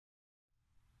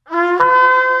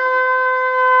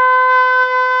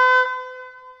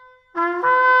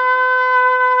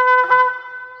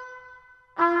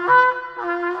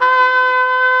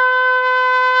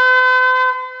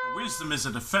is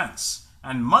a defense,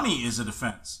 and money is a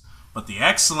defense. But the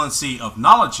excellency of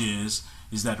knowledge is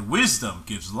that wisdom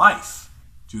gives life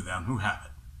to them who have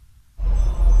it.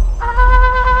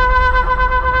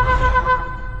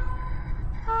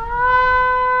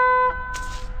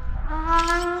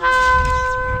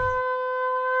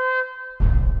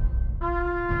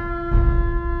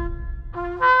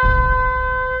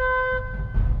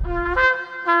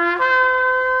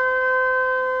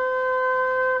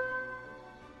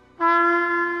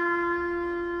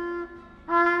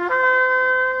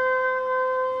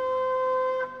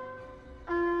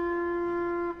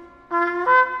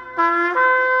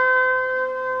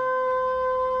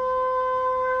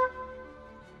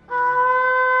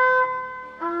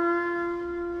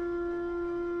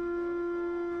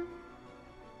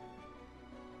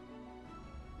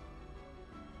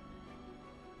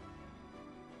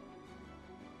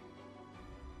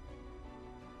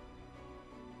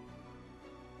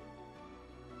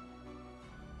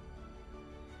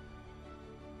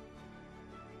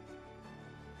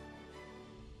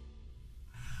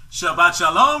 Shabbat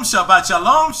Shalom, Shabbat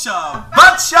Shalom,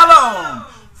 Shabbat Shalom.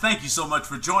 Thank you so much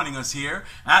for joining us here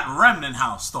at Remnant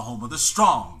House, the home of the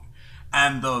strong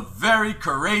and the very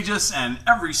courageous. And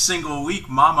every single week,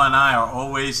 Mama and I are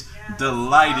always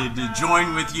delighted to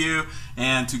join with you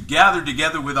and to gather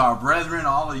together with our brethren,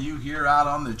 all of you here out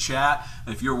on the chat.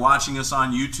 If you're watching us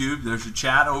on YouTube, there's a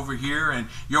chat over here, and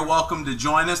you're welcome to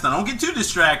join us. Now, don't get too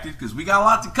distracted because we got a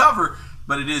lot to cover.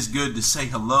 But it is good to say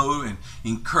hello and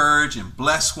encourage and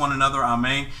bless one another.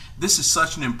 Amen. This is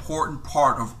such an important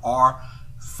part of our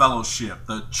fellowship,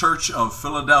 the Church of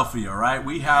Philadelphia, right?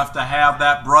 We have to have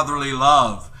that brotherly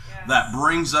love that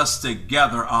brings us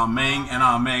together. Amen and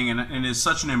amen. And it's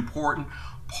such an important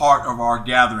part of our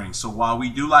gathering. So while we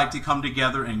do like to come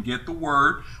together and get the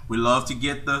word, we love to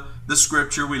get the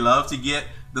scripture. We love to get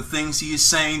the things he is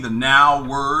saying, the now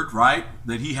word, right,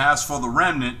 that he has for the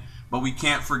remnant. But we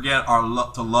can't forget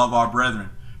to love our brethren,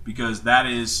 because that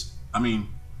is, I mean,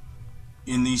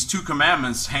 in these two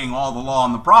commandments hang all the law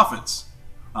and the prophets.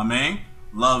 Amen.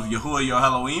 Love Yahuwah your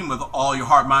Elohim with all your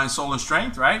heart, mind, soul, and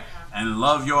strength, right? And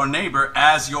love your neighbor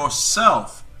as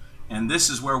yourself. And this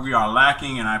is where we are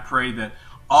lacking, and I pray that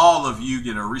all of you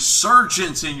get a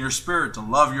resurgence in your spirit to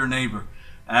love your neighbor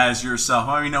as yourself.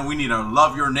 I mean, we need a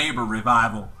love your neighbor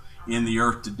revival in the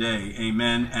earth today.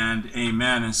 Amen and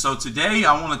amen. And so today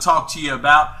I want to talk to you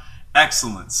about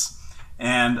excellence.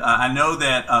 And I know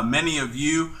that many of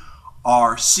you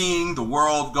are seeing the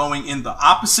world going in the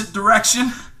opposite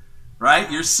direction,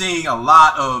 right? You're seeing a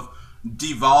lot of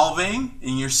devolving,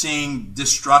 and you're seeing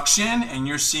destruction, and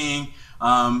you're seeing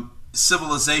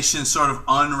civilization sort of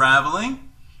unraveling.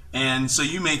 And so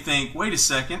you may think, wait a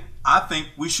second, I think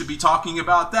we should be talking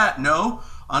about that. No.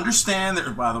 Understand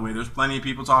that, by the way, there's plenty of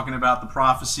people talking about the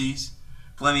prophecies.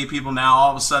 Plenty of people now,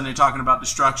 all of a sudden, they're talking about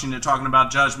destruction. They're talking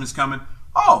about judgments coming.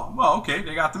 Oh, well, okay,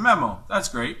 they got the memo. That's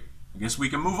great. I guess we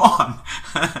can move on.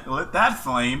 Let that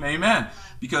flame. Amen.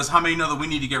 Because how many know that we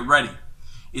need to get ready?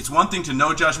 It's one thing to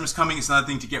know judgment's coming. It's another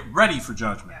thing to get ready for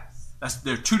judgment.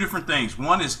 They're two different things.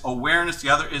 One is awareness. The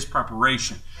other is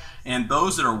preparation. And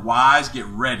those that are wise get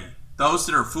ready. Those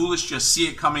that are foolish just see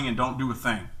it coming and don't do a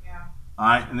thing. All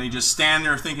right, and they just stand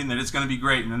there thinking that it's going to be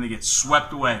great, and then they get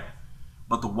swept away.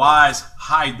 But the wise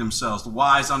hide themselves. The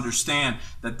wise understand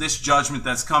that this judgment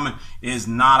that's coming is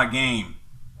not a game.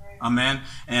 Right. Amen.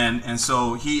 And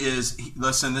so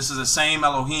listen, this is the same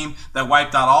Elohim that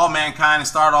wiped out all mankind and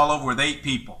started all over with 8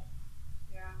 people.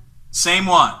 Yeah. Same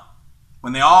one.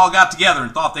 When they all got together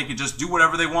and thought they could just do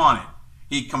whatever they wanted,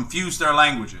 he confused their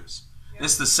languages. Yeah.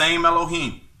 It's the same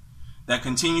Elohim that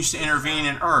continues to intervene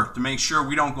in earth to make sure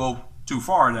we don't go too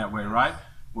far that way, right?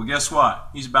 Well, guess what?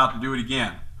 He's about to do it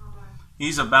again.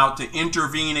 He's about to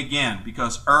intervene again,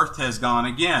 because earth has gone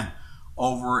again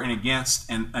over and against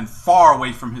and far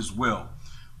away from his will.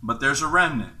 But there's a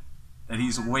remnant that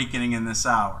he's awakening in this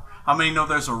hour. How many know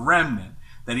there's a remnant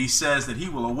that he says that he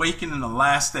will awaken in the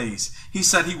last days? He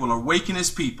said he will awaken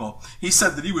his people. He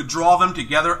said that he would draw them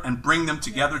together and bring them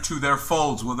together to their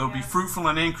folds, where they'll be fruitful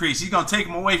and increase. He's going to take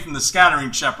them away from the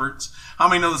scattering shepherds. How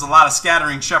many know there's a lot of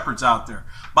scattering shepherds out there?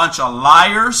 Bunch of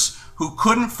liars who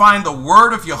couldn't find the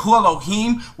word of Yahuwah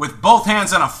Elohim with both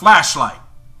hands and a flashlight.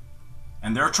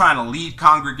 And they're trying to lead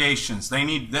congregations. They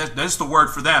need this is the word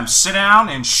for them. Sit down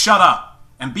and shut up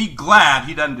and be glad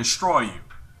he doesn't destroy you.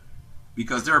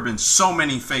 Because there have been so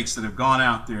many fakes that have gone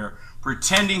out there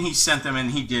pretending he sent them,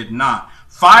 and he did not.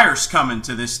 Fire's coming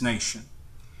to this nation.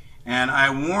 And I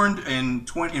warned in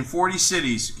 40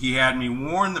 cities, he had me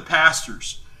warn the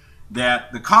pastors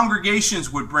that the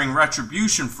congregations would bring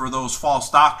retribution for those false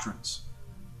doctrines.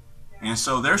 Yeah. And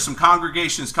so there's some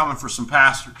congregations coming for some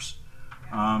pastors.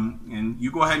 And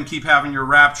you go ahead and keep having your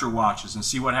rapture watches and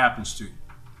see what happens to you.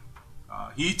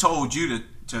 He told you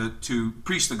to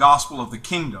preach the gospel of the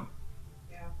kingdom.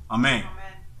 Yeah. Amen.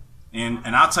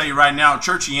 And I'll tell you right now,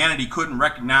 churchianity couldn't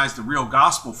recognize the real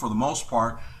gospel for the most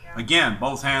part. Yeah. Again,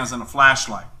 both hands on a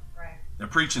flashlight. Right. They're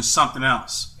preaching something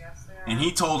else. Yes, and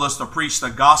he told us to preach the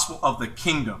gospel of the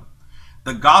kingdom.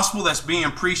 The gospel that's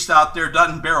being preached out there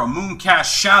doesn't bear a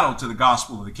mooncast shadow to the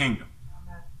gospel of the kingdom.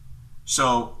 Amen.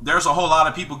 So there's a whole lot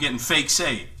of people getting fake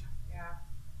saved. Yeah.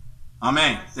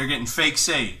 Amen. Yes. They're getting fake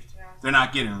saved. Yes. They're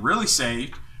not getting really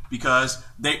saved because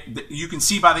you can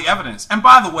see by the evidence. And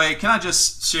by the way, can I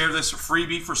just share this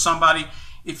freebie for somebody?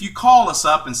 If you call us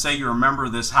up and say you're a member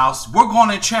of this house, we're going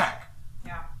to check.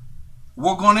 Yeah.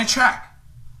 We're going to check.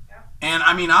 Yeah. And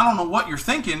I mean, I don't know what you're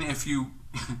thinking if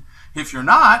you're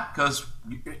not, because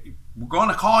we're going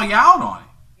to call you out on it.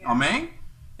 Yeah. Amen?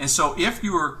 And so if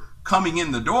you're coming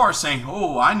in the door saying,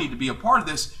 oh, I need to be a part of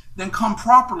this, then come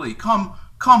properly. Come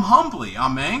humbly.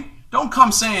 Amen? Don't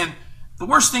come saying, the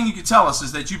worst thing you could tell us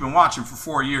is that you've been watching for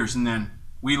 4 years, and then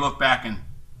we look back and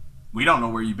we don't know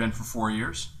where you've been for 4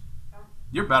 years.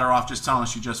 You're better off just telling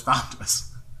us you just found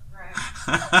us. Right.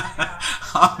 Yeah.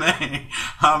 Amen.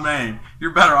 Amen.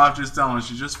 You're better off just telling us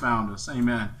you just found us.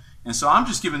 Amen. And so I'm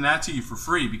just giving that to you for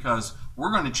free because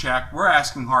we're going to check. We're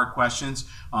asking hard questions.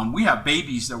 We have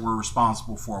babies that we're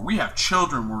responsible for. We have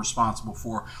children we're responsible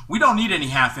for. We don't need any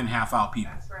half-in, half-out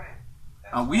people. That's right.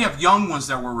 We have young ones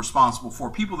that we're responsible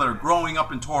for, people that are growing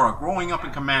up in Torah, growing up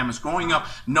in commandments, growing up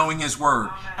knowing his word.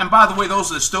 And by the way, those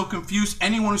that are still confused,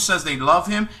 anyone who says they love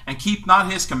him and keep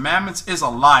not his commandments is a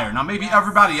liar. Now, maybe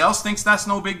everybody else thinks that's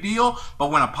no big deal,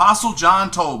 but when Apostle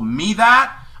John told me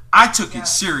that, I took it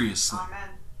seriously.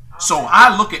 So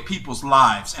I look at people's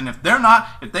lives, and if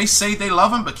they say they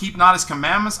love him but keep not his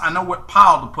commandments, I know what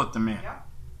pile to put them in.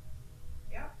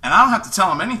 And I don't have to tell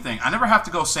them anything. I never have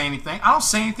to go say anything. I don't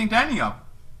say anything to any of them.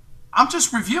 I'm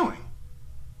just reviewing.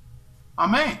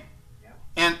 Amen.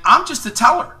 And I'm just a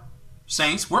teller,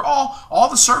 saints. We're all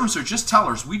the servants are just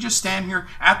tellers. We just stand here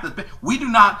at the, we do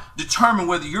not determine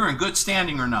whether you're in good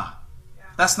standing or not.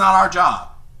 That's not our job.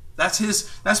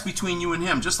 That's between you and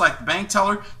him. Just like the bank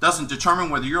teller doesn't determine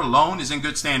whether your loan is in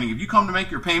good standing. If you come to make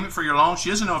your payment for your loan,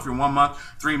 she doesn't know if you're 1 month,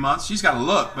 3 months. She's got to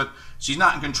look, but she's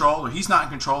not in control or he's not in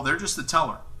control. They're just the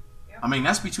teller. I mean,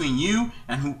 that's between you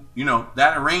and who,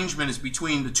 that arrangement is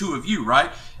between the two of you,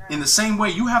 right? In the same way,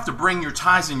 you have to bring your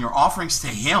tithes and your offerings to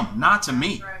him, not to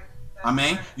me.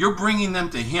 Amen. You're bringing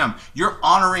them to him. You're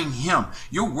honoring him.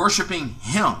 You're worshiping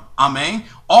him. Amen.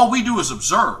 All we do is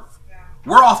observe.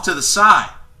 We're off to the side.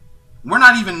 We're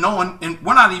not even knowing, and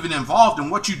we're not even involved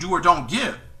in what you do or don't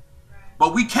give.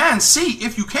 But we can see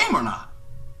if you came or not.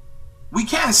 We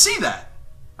can see that.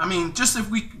 I mean, just as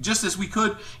we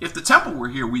could, if the temple were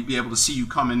here, we'd be able to see you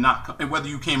come and not come, and whether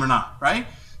you came or not, right?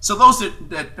 So those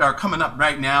that are coming up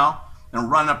right now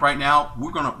and running up right now,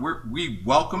 we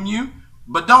welcome you,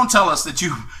 but don't tell us that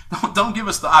you don't give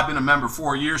us the I've been a member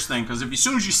 4 years thing, because as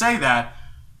soon as you say that,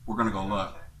 we're gonna go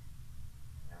look.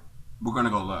 We're gonna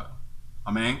go look.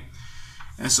 Amen.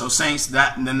 And so, saints,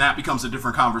 then that becomes a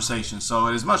different conversation. So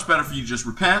it is much better for you to just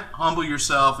repent, humble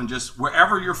yourself, and just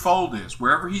wherever your fold is,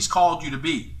 wherever he's called you to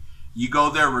be, you go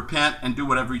there, repent, and do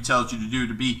whatever he tells you to do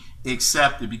to be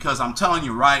accepted. Because I'm telling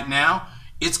you right now,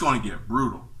 it's going to get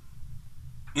brutal.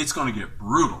 It's going to get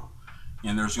brutal.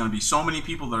 And there's going to be so many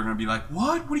people that are going to be like,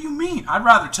 what? What do you mean? I'd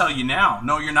rather tell you now,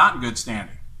 no, you're not in good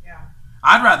standing. Yeah.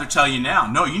 I'd rather tell you now,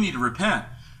 no, you need to repent.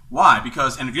 Why?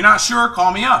 Because, and if you're not sure,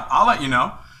 call me up. I'll let you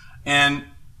know. And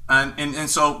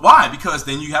so why? Because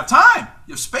then you have time,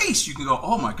 you have space. You can go,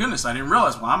 oh my goodness, I didn't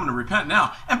realize. Well, I'm going to repent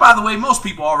now. And by the way, most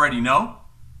people already know.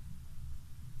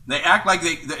 They act like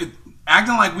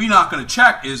acting like we're not going to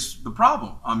check is the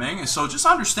problem. Amen. And so just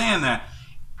understand that.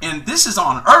 And this is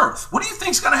on earth. What do you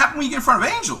think is going to happen when you get in front of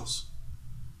angels?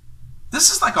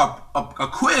 This is like a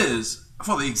quiz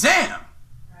for the exam.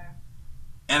 Right.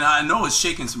 And I know it's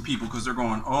shaking some people because they're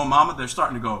going, oh, mama, they're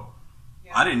starting to go,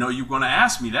 yeah. I didn't know you were going to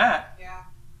ask me that. Yeah.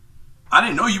 I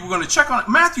didn't know you were going to check on it.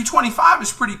 Matthew 25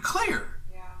 is pretty clear.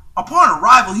 Yeah. Upon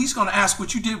arrival, he's going to ask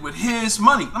what you did with his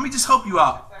money. Let me just help you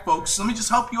out, folks. Let me just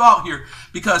help you out here,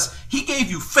 because he gave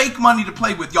you fake money to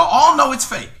play with. Y'all all know it's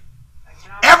fake.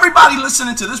 Everybody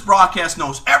listening to this broadcast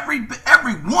knows, every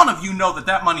one of you know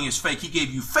that money is fake. He gave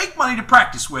you fake money to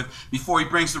practice with before he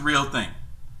brings the real thing.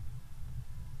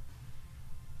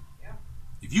 Yeah.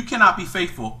 If you cannot be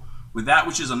faithful with that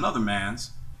which is another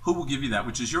man's, who will give you that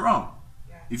which is your own?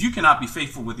 Yeah. If you cannot be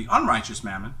faithful with the unrighteous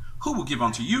mammon, who will give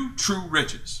unto you true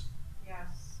riches?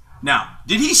 Yes. Now,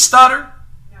 did he stutter?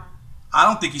 No. I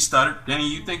don't think he stuttered. Did any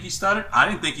of you think he stuttered? I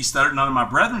didn't think he stuttered. None of my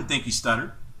brethren think he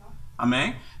stuttered.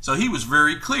 Amen. So he was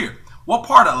very clear. What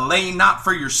part of lay not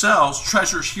for yourselves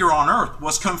treasures here on earth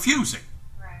was confusing?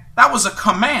 Right. That was a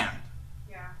command,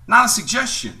 not a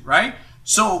suggestion, right?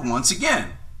 So once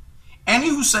again, any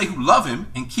who say who love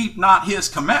him and keep not his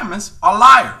commandments are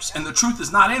liars, and the truth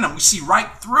is not in them. We see right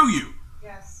through you.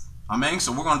 Yes. Amen.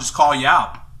 So we're going to just call you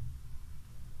out.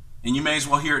 And you may as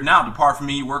well hear it now. Depart from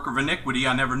me, you worker of iniquity,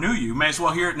 I never knew you. You may as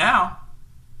well hear it now.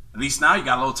 At least now you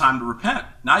got a little time to repent.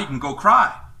 Now you can go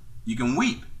cry. You can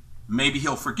weep. Maybe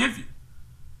he'll forgive you.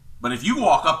 But if you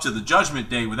walk up to the judgment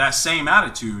day with that same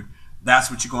attitude, that's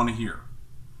what you're going to hear.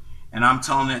 And I'm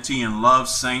telling that to you in love,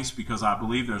 saints, because I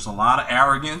believe there's a lot of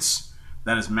arrogance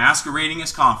that is masquerading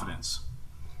as confidence.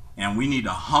 And we need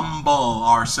to humble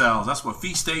ourselves. That's what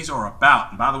feast days are about.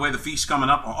 And by the way, the feasts coming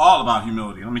up are all about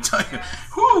humility. Let me tell you.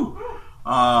 Whew,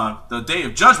 the day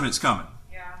of judgment's coming.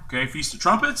 Okay, Feast of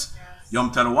Trumpets,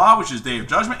 Yom Teruah, which is Day of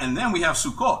Judgment, and then we have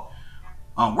Sukkot.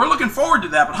 We're looking forward to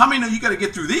that, but how many know you got to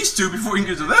get through these two before you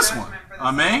can get to this one?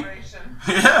 Amen.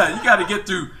 Yeah, you got to get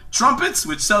through trumpets,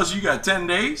 which tells you got 10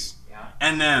 days.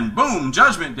 And then, boom,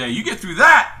 Judgment Day. You get through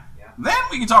that, then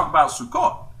we can talk about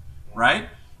Sukkot, right?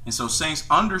 And so, saints,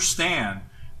 understand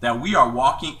that we are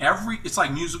walking it's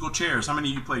like musical chairs. How many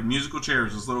of you played musical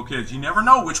chairs as little kids? You never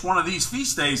know which one of these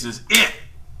feast days is it.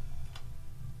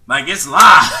 Like, it's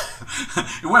live.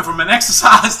 It went from an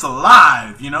exercise to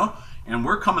live, you know? And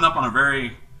we're coming up on a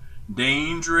very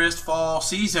dangerous fall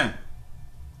season.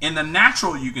 In the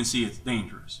natural, you can see it's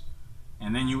dangerous.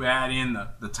 And then you add in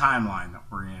the timeline that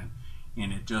we're in,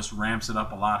 and it just ramps it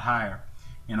up a lot higher.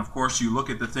 And of course, you look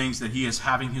at the things that he is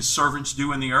having his servants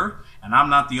do in the earth, and I'm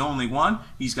not the only one.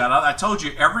 He's got other. I told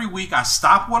you, every week I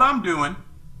stop what I'm doing,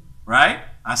 right?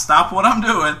 I stop what I'm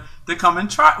doing to come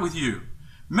and chat with you.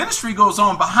 Ministry goes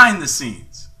on behind the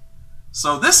scenes.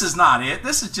 So this is not it.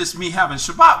 This is just me having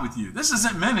Shabbat with you. This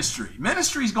isn't ministry.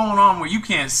 Ministry is going on where you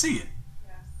can't see it.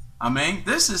 Yes. Amen.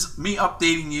 This is me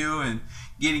updating you and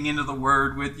getting into the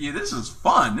word with you. This is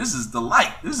fun. This is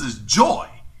delight. This is joy.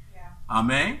 Yeah.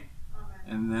 Amen.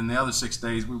 And then the other 6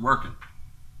 days we're working.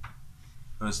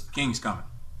 Because the king's coming.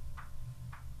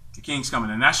 The king's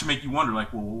coming. And that should make you wonder,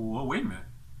 like, well, wait a minute.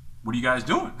 What are you guys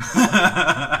doing?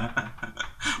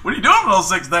 What are you doing for those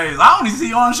 6 days? I only see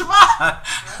you on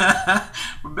Shabbat.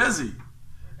 We're busy.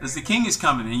 Because the king is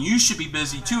coming. And you should be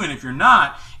busy too. And if you're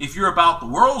not, if you're about the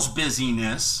world's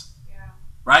busyness,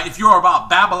 right? If you're about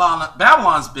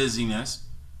Babylon's busyness,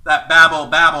 that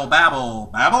Babylon,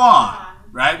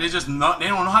 right? They don't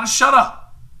know how to shut up.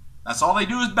 That's all they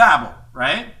do is babble,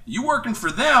 right? You working for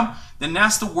them, then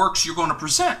that's the works you're going to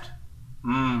present.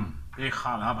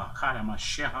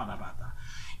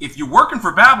 If you're working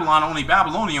for Babylon, only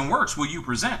Babylonian works will you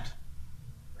present.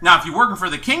 Now, if you're working for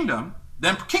the kingdom,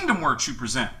 then kingdom works you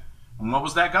present. And what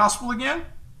was that gospel again?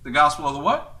 The gospel of the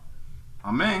what?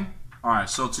 Amen. All right,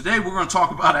 so today we're going to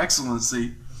talk about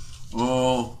excellency.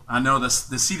 Oh, I know the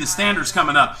standard's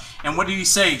coming up. And what did he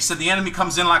say? He said the enemy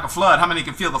comes in like a flood. How many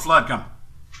can feel the flood coming?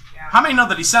 Yeah. How many know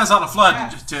that he sends out a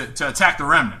flood to attack the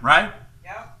remnant, right?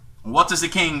 Yep. And what does the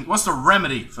king, what's the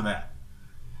remedy for that?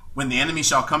 When the enemy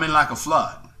shall come in like a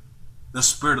flood, the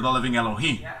spirit of the living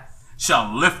Elohim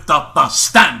shall lift up the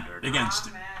standard against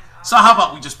him. So how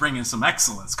about we just bring in some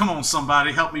excellence? Come on,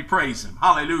 somebody, help me praise him.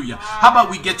 Hallelujah. How about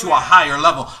we get to a higher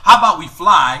level? How about we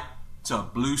fly to a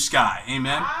blue sky?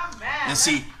 Amen. And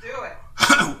see,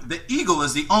 the eagle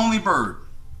is the only bird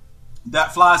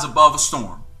that flies above a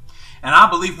storm. And I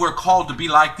believe we're called to be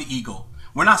like the eagle.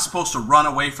 We're not supposed to run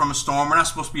away from a storm. We're not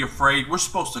supposed to be afraid. We're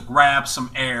supposed to grab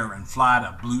some air and fly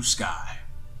to blue sky.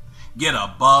 Get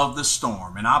above the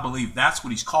storm. And I believe that's what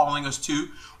he's calling us to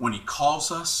when he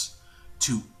calls us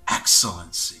to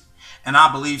excellency. And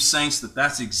I believe, saints, that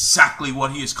that's exactly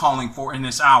what he is calling for in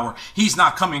this hour. He's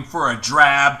not coming for a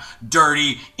drab,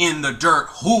 dirty, in the dirt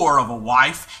whore of a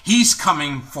wife. He's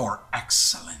coming for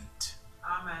excellent.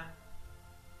 Amen.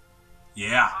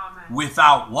 Yeah. Amen.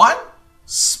 Without what?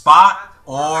 Spot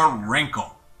or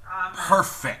wrinkle. Amen.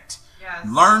 Perfect. Yes.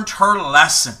 Learned her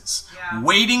lessons. Yeah.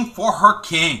 Waiting for her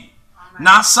king. Amen.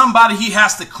 Not somebody he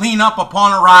has to clean up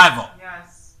upon arrival.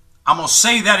 I'm going to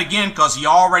say that again because he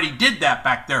already did that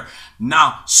back there.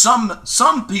 Now,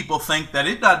 some people think that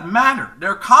it doesn't matter.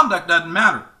 Their conduct doesn't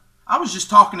matter. I was just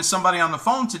talking to somebody on the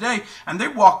phone today, and they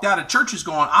walked out of churches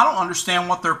going, I don't understand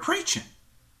what they're preaching.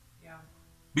 Yeah.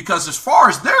 Because as far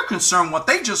as they're concerned, what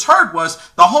they just heard was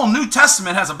the whole New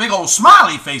Testament has a big old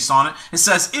smiley face on it. It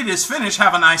says, it is finished,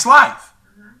 have a nice life.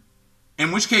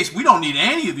 In which case, we don't need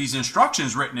any of these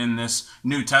instructions written in this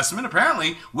New Testament.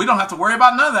 Apparently, we don't have to worry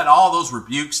about none of that. All those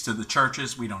rebukes to the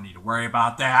churches, we don't need to worry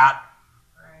about that.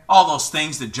 All those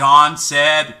things that John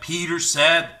said, Peter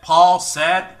said, Paul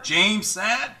said, James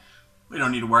said. We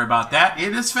don't need to worry about that.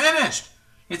 It is finished.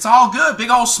 It's all good. Big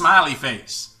old smiley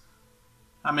face.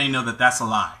 How many know that that's a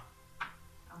lie?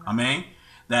 Amen.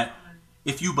 That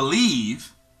if you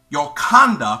believe, your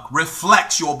conduct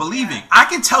reflects your believing. I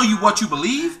can tell you what you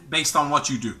believe based on what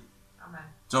you do.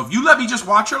 So if you let me just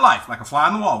watch your life like a fly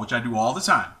on the wall, which I do all the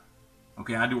time.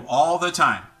 Okay, I do all the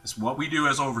time. It's what we do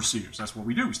as overseers. That's what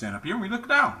we do. We stand up here and we look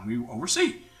down. We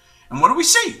oversee. And what do we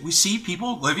see? We see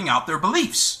people living out their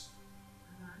beliefs.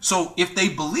 So if they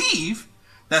believe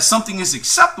that something is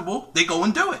acceptable, they go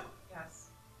and do it. Yes.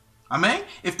 Amen?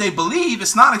 If they believe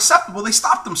it's not acceptable, they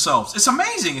stop themselves. It's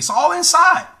amazing. It's all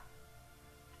inside.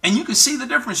 And you can see the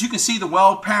difference. You can see the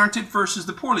well-parented versus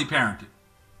the poorly parented.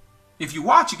 If you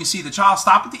watch, you can see the child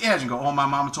stop at the edge and go, oh, my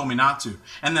mama told me not to.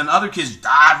 And then other kids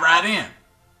dive right in.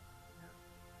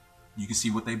 You can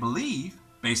see what they believe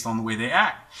based on the way they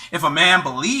act. If a man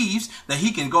believes that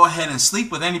he can go ahead and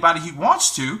sleep with anybody he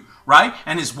wants to, right,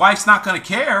 and his wife's not going to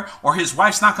care or his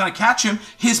wife's not going to catch him,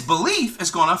 his belief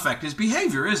is going to affect his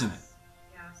behavior, isn't it?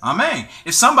 Yes. Amen.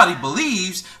 If somebody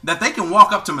believes that they can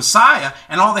walk up to Messiah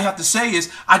and all they have to say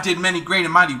is, I did many great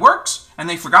and mighty works, and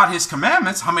they forgot his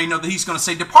commandments, how many know that he's going to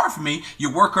say, depart from me,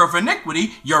 you worker of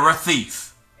iniquity, you're a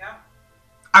thief. Yep.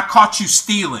 I caught you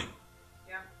stealing.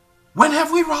 When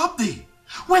have we robbed thee?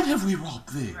 When have we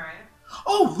robbed thee? Right.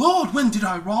 Oh, Lord, when did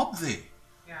I rob thee?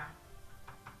 Yeah.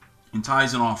 In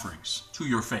tithes and offerings, to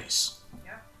your face.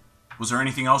 Yep. Was there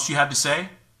anything else you had to say?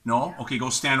 No? Yeah. Okay, go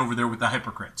stand over there with the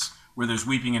hypocrites, where there's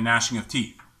weeping and gnashing of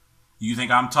teeth. You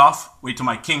think I'm tough? Wait till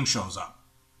my king shows up.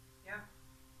 Yeah.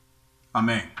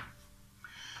 Amen.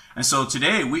 And so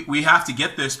today, we have to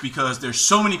get this because there's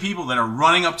so many people that are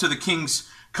running up to the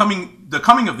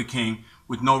coming of the king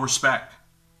with no respect.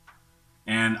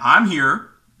 And I'm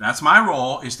here, that's my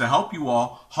role, is to help you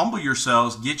all humble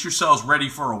yourselves, get yourselves ready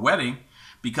for a wedding,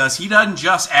 because he doesn't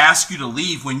just ask you to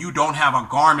leave when you don't have a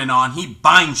garment on. He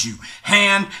binds you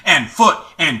hand and foot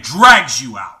and drags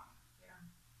you out. Yeah.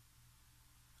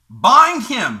 Bind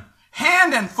him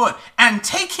hand and foot and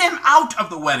take him out of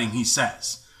the wedding, he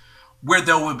says, where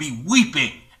there will be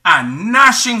weeping and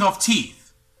gnashing of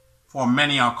teeth. For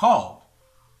many are called,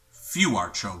 few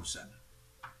are chosen.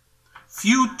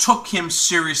 Few took him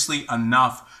seriously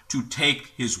enough to take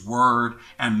his word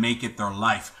and make it their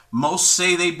life. Most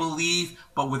say they believe,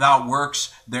 but without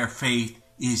works, their faith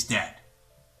is dead.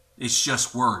 It's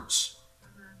just words.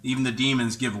 Even the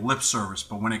demons give lip service,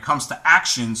 but when it comes to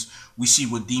actions, we see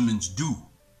what demons do.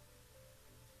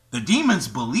 The demons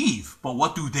believe, but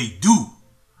what do they do?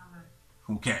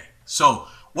 Okay, so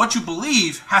what you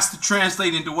believe has to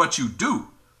translate into what you do.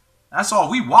 That's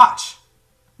all we watch.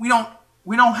 We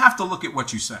don't have to look at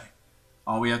what you say.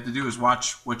 All we have to do is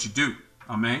watch what you do.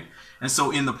 Amen. And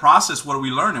so in the process, what are we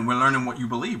learning? We're learning what you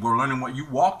believe. We're learning what you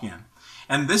walk in.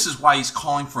 And this is why he's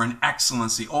calling for an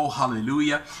excellency. Oh,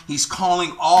 hallelujah. He's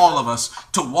calling all of us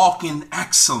to walk in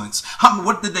excellence.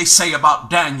 What did they say about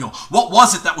Daniel? What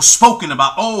was it that was spoken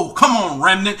about? Oh, come on,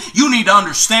 remnant. You need to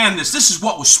understand this. This is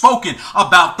what was spoken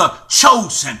about the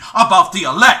chosen, about the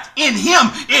elect. In him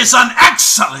is an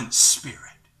excellent spirit.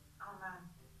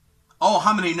 Oh,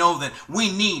 how many know that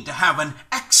we need to have an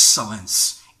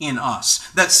excellence in us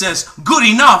that says good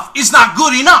enough is not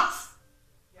good enough.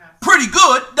 Yes. Pretty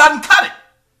good doesn't cut it.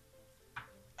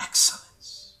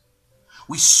 Excellence.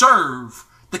 We serve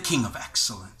the King of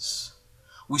excellence.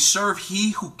 We serve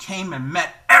he who came and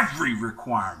met every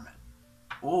requirement.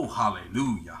 Oh,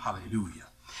 hallelujah, hallelujah.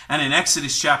 And in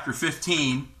Exodus chapter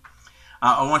 15,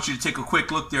 I want you to take a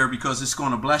quick look there because it's going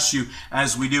to bless you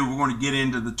as we do. We're going to get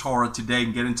into the Torah today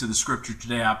and get into the scripture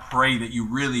today. I pray that you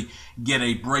really get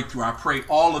a breakthrough. I pray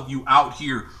all of you out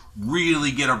here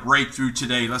really get a breakthrough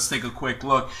today. Let's take a quick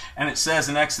look. And it says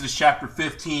in Exodus chapter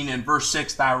 15 and verse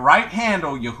 6, thy right hand,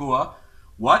 O Yahuwah.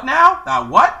 What now? Thy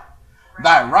what?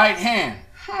 Thy right hand.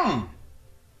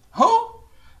 Who?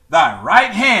 Thy right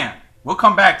hand. We'll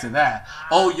come back to that.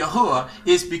 O Yahuwah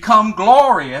is become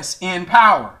glorious in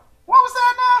power. What was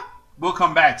that now? We'll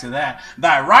come back to that.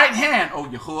 Thy right hand, O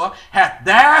Yahuwah, hath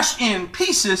dashed in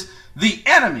pieces the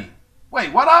enemy.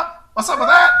 Wait, what up? What's up with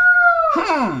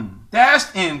that?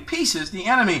 Dashed in pieces the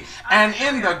enemy. And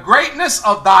in the greatness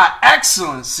of thy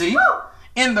excellency,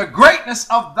 in the greatness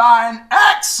of thine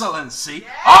excellency,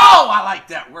 oh, I like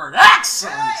that word,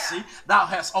 excellency, thou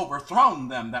hast overthrown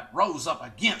them that rose up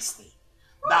against thee.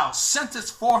 Thou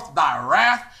sentest forth thy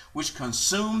wrath, which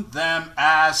consumed them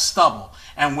as stubble.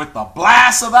 And with the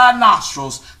blast of thy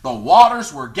nostrils, the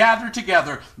waters were gathered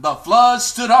together. The floods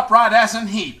stood upright as an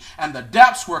heap, and the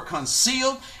depths were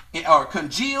congealed in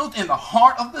the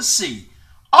heart of the sea.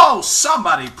 Oh,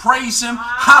 somebody praise him.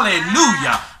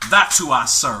 Hallelujah. That's who I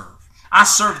serve. I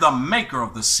serve the maker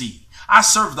of the sea. I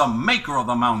serve the maker of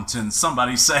the mountains.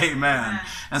 Somebody say amen.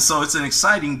 And so it's an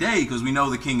exciting day because we know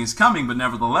the king is coming, but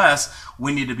nevertheless,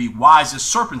 we need to be wise as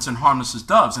serpents and harmless as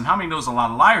doves. And how many knows a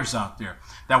lot of liars out there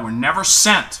that were never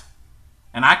sent?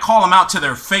 And I call them out to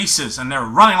their faces, and they're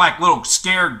running like little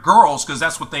scared girls because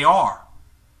that's what they are.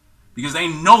 Because they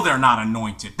know they're not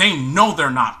anointed. They know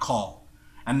they're not called.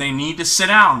 And they need to sit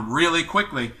down really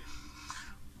quickly,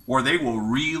 or they will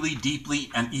really deeply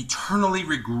and eternally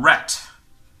regret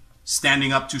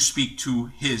standing up to speak to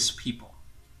his people.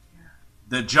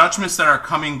 The judgments that are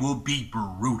coming will be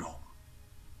brutal.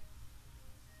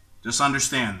 Just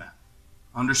understand that.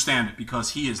 Understand it,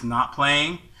 because he is not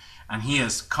playing, and he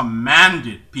has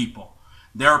commanded people.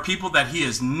 There are people that he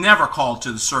has never called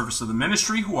to the service of the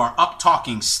ministry who are up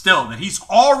talking still, that he's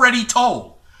already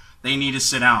told they need to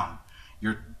sit down.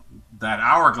 That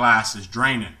hourglass is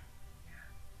draining.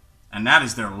 And that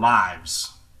is their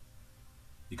lives.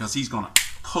 Because he's going to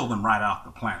pull them right off the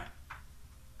planet.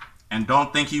 And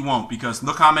don't think he won't, because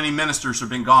look how many ministers have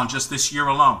been gone just this year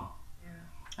alone.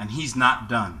 And he's not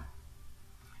done.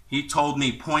 He told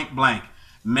me point blank,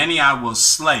 many I will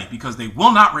slay because they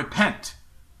will not repent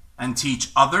and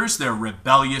teach others their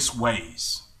rebellious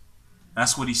ways.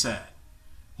 That's what he said.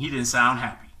 He didn't sound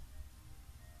happy.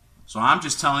 So I'm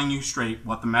just telling you straight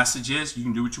what the message is. You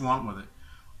can do what you want with it.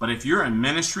 But if you're in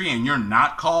ministry and you're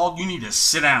not called, you need to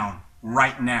sit down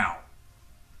right now.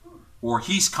 Or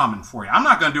he's coming for you. I'm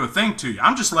not going to do a thing to you.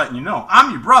 I'm just letting you know.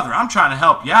 I'm your brother. I'm trying to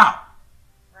help you out.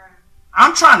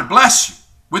 I'm trying to bless you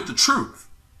with the truth.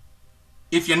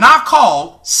 If you're not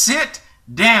called, sit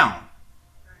down.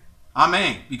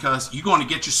 Amen. Because you're going to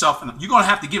get yourself, you're going to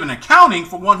have to give an accounting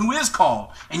for one who is called.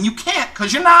 And you can't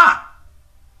because you're not.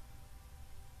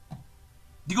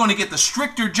 You're going to get the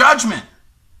stricter judgment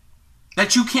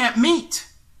that you can't meet.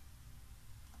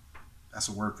 That's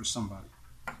a word for somebody.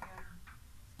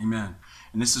 Amen.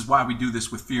 And this is why we do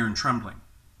this with fear and trembling.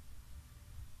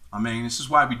 Amen. This is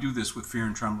why we do this with fear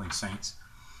and trembling, saints.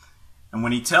 And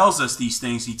when he tells us these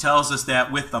things, he tells us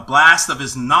that with the blast of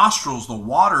his nostrils, the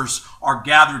waters are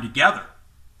gathered together,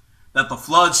 that the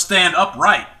floods stand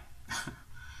upright.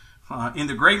 In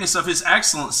the greatness of his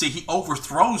excellency, he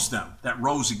overthrows them that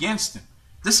rose against him.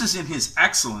 This is in his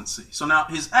excellency. So now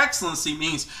his excellency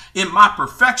means in my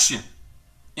perfection,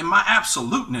 in my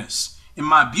absoluteness, in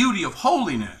my beauty of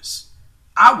holiness,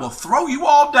 I will throw you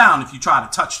all down if you try to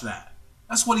touch that.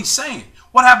 That's what he's saying.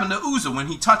 What happened to Uzzah when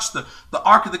he touched the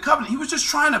Ark of the Covenant? He was just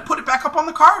trying to put it back up on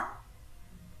the cart.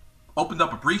 Opened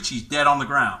up a breach, he's dead on the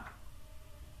ground.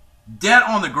 Dead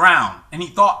on the ground. And he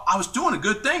thought, I was doing a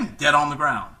good thing, dead on the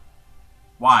ground.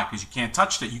 Why? Because you can't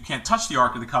touch it. You can't touch the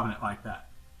Ark of the Covenant like that.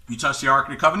 You touch the Ark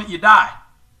of the Covenant, you die.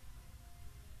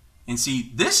 And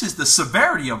see, this is the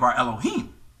severity of our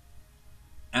Elohim.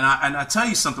 And I tell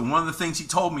you something, one of the things he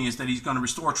told me is that he's going to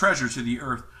restore treasure to the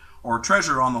earth, or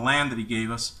treasure on the land that he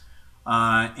gave us.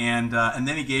 And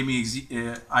then he gave me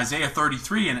Isaiah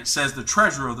 33, and it says the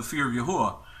treasure of the fear of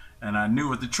Yahuwah. And I knew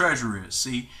what the treasure is.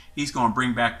 See, he's going to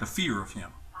bring back the fear of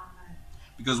him.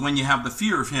 Because when you have the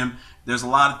fear of him, there's a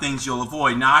lot of things you'll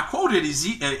avoid. Now, I quoted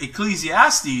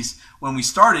Ecclesiastes when we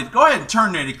started. Go ahead and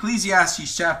turn there to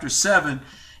Ecclesiastes chapter 7,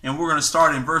 and we're going to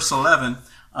start in verse 11,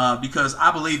 because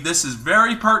I believe this is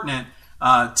very pertinent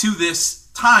to this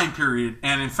time period.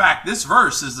 And in fact, this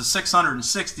verse is the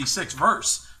 666th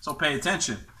verse, so pay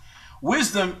attention.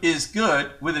 Wisdom is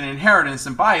good with an inheritance,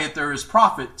 and by it there is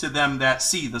profit to them that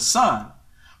see the sun.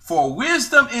 For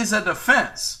wisdom is a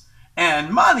defense,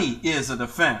 and money is a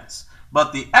defense.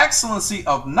 But the excellency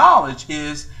of knowledge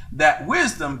is that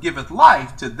wisdom giveth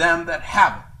life to them that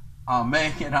have it.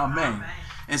 Amen and amen. Amen.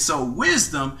 And so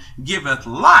wisdom giveth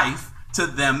life to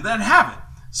them that have it.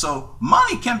 So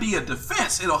money can be a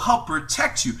defense. It'll help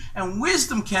protect you. And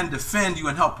wisdom can defend you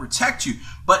and help protect you.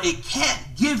 But it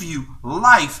can't give you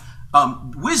life.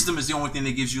 Wisdom is the only thing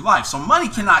that gives you life. So money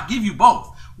cannot give you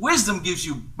both. Wisdom gives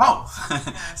you both.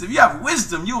 So if you have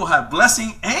wisdom, you will have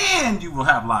blessing and you will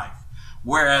have life.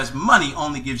 Whereas money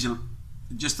only gives you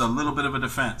just a little bit of a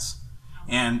defense.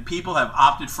 And people have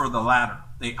opted for the latter.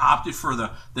 They opted for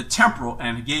the temporal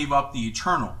and gave up the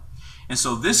eternal. And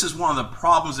so this is one of the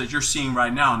problems that you're seeing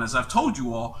right now. And as I've told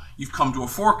you all, you've come to a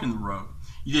fork in the road.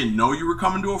 You didn't know you were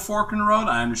coming to a fork in the road.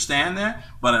 I understand that.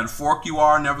 But at a fork you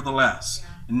are nevertheless.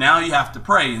 And now you have to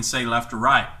pray and say left or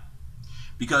right.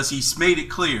 Because he's made it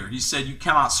clear. He said you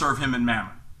cannot serve him in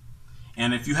mammon.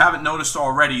 And if you haven't noticed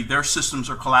already, their systems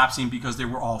are collapsing because they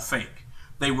were all fake.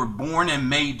 They were born and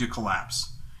made to collapse.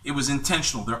 It was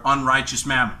intentional. They're unrighteous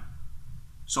mammon.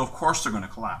 So of course they're going to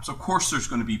collapse. Of course there's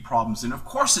going to be problems. And of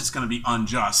course it's going to be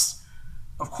unjust.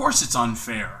 Of course it's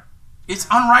unfair. It's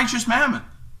unrighteous mammon.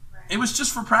 It was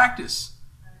just for practice.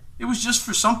 It was just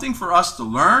for something for us to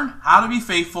learn how to be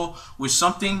faithful with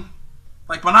something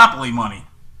like monopoly money.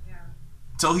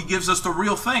 Until he gives us the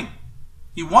real thing.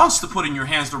 He wants to put in your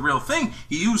hands the real thing.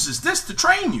 He uses this to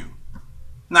train you.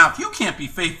 Now, if you can't be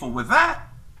faithful with that,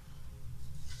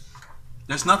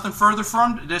 there's nothing further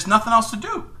from, there's nothing else to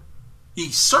do. He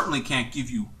certainly can't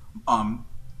give you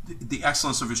the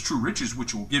excellence of his true riches,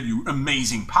 which will give you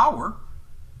amazing power,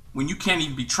 when you can't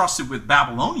even be trusted with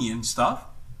Babylonian stuff.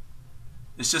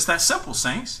 It's just that simple,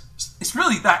 saints. It's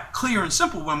really that clear and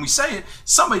simple when we say it.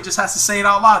 Somebody just has to say it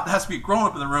out loud. There has to be a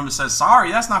grown-up in the room that says,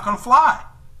 sorry, that's not going to fly.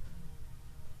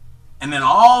 And then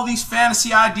all these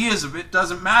fantasy ideas of it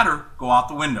doesn't matter go out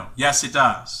the window. Yes, it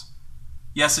does.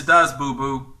 Yes, it does,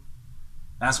 boo-boo.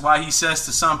 That's why he says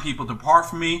to some people, depart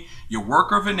from me, you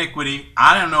worker of iniquity.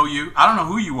 I don't know you. I don't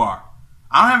know who you are.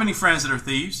 I don't have any friends that are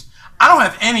thieves. I don't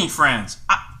have any friends.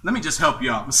 Let me just help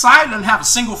you out. Messiah doesn't have a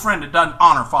single friend that doesn't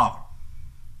honor Father.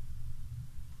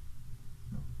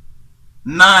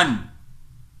 None.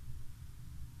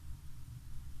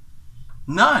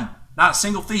 None. Not a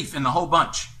single thief in the whole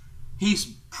bunch. He's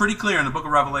pretty clear in the book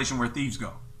of Revelation where thieves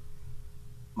go,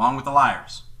 along with the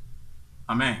liars.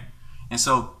 Amen. And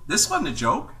so this wasn't a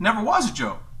joke. Never was a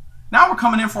joke. Now we're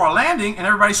coming in for a landing and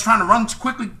everybody's trying to run to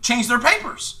quickly change their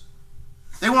papers.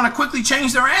 They want to quickly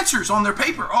change their answers on their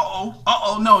paper.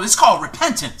 No, it's called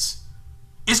repentance.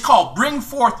 It's called bring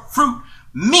forth fruit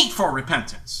meet for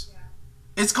repentance.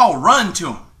 It's called run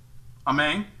to him.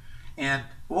 Amen. And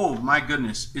oh my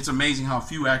goodness, it's amazing how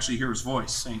few actually hear his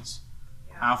voice, saints.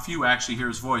 How few actually hear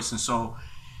his voice. And so,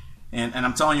 and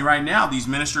I'm telling you right now, these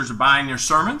ministers are buying their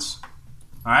sermons.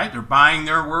 All right, they're buying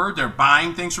their word. They're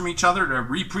buying things from each other. They're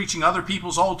re-preaching other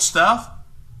people's old stuff.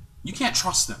 You can't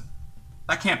trust them.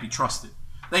 That can't be trusted.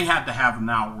 They have to have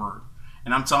now word.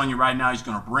 And I'm telling you right now, he's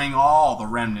going to bring all the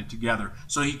remnant together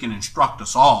so he can instruct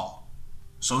us all.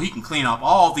 So he can clean up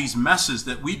all these messes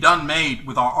that we done made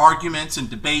with our arguments and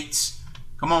debates.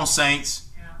 Come on, saints.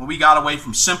 When we got away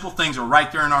from simple things that were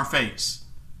right there in our face.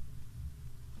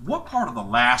 What part of the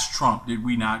last trump did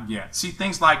we not get? See,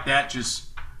 things like that just,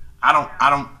 I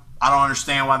don't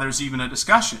understand why there's even a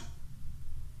discussion.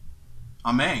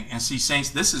 Amen. And see, saints,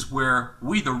 this is where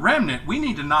we, the remnant, we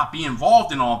need to not be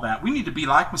involved in all that. We need to be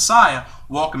like Messiah,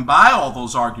 walking by all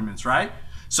those arguments, right?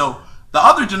 So the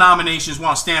other denominations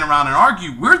want to stand around and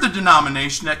argue. We're the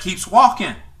denomination that keeps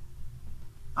walking.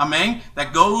 Amen.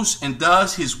 That goes and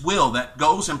does his will, that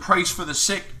goes and prays for the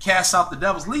sick, casts out the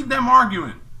devils. Leave them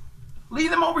arguing. Leave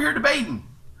them over here debating.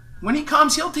 When he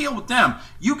comes, he'll deal with them.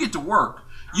 You get to work.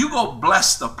 You go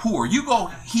bless the poor. You go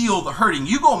heal the hurting.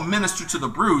 You go minister to the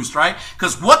bruised, right?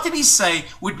 Because what did he say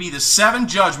would be the 7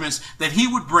 judgments that he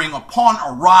would bring upon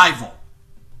arrival?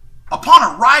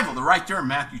 Upon arrival, they're right there in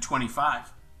Matthew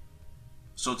 25.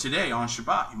 So today on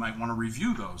Shabbat, you might want to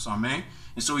review those. Amen.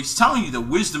 And so he's telling you that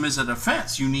wisdom is a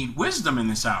defense. You need wisdom in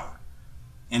this hour.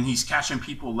 And he's catching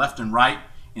people left and right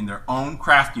in their own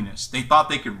craftiness. They thought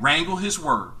they could wrangle his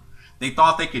word. They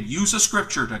thought they could use a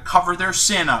scripture to cover their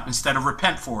sin up instead of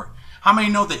repent for it. How many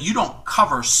know that you don't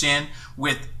cover sin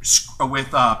with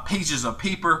pages of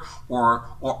paper or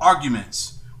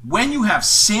arguments? When you have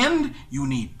sinned, you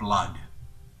need blood.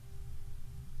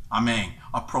 Amen.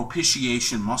 A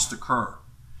propitiation must occur.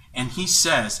 And he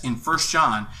says in 1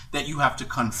 John that you have to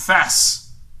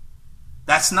confess.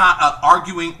 That's not an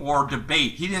arguing or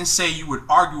debate. He didn't say you would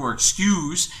argue or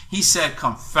excuse. He said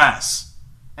confess.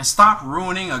 And stop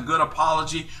ruining a good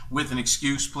apology with an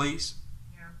excuse, please.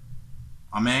 Yeah.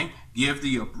 Amen. Give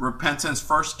the repentance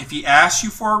first. If he asks you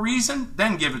for a reason,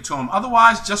 then give it to him.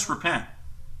 Otherwise, just repent.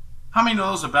 How many know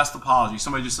those are the best apologies?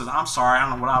 Somebody just says, I'm sorry. I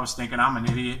don't know what I was thinking. I'm an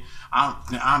idiot.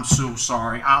 I'm so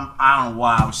sorry. I don't know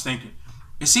what I was thinking.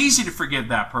 It's easy to forgive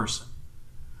that person.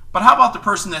 But how about the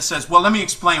person that says, well, let me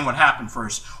explain what happened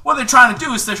first. What they're trying to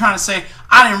do is they're trying to say,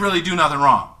 I didn't really do nothing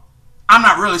wrong. I'm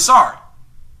not really sorry.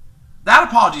 That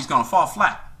apology is going to fall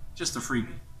flat. Just a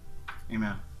freebie.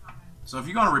 Amen. So if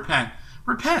you're going to repent,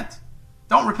 repent.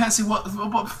 Don't repent. See,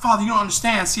 well, Father, you don't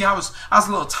understand. See, I was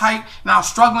a little tight, and I was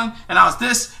struggling, and I was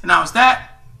this, and I was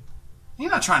that. He's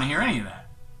not trying to hear any of that.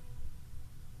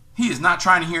 He is not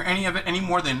trying to hear any of it any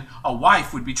more than a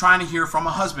wife would be trying to hear from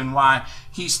a husband why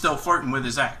he's still flirting with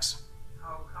his ex.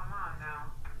 Oh, come on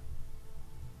now.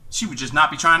 She would just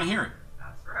not be trying to hear it.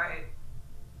 That's right.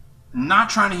 Not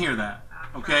trying to hear that.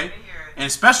 Okay? And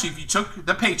especially if you took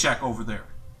the paycheck over there.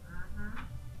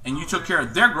 And you took care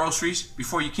of their groceries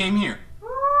before you came here.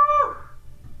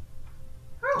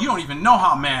 You don't even know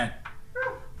how mad.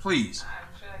 Please.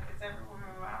 I'm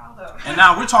And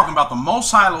now we're talking about the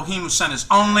Most High Elohim who sent his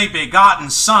only begotten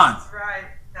Son. That's right.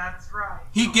 That's right.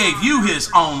 He gave you his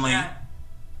only.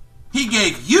 He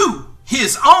gave you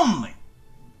his only.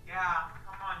 Yeah,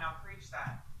 come on now, preach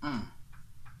that.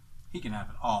 He can have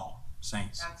it all,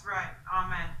 saints. That's right.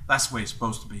 Amen. That's the way it's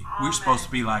supposed to be. Amen. We're supposed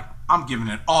to be like, I'm giving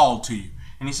it all to you.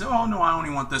 And he said, oh, no, I only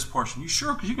want this portion. You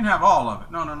sure? Because you can have all of it.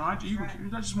 No, I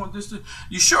just want this.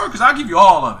 You sure? Because I'll give you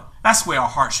all of it. That's the way our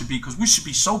heart should be, because we should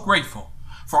be so grateful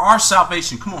for our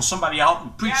salvation. Come on, somebody out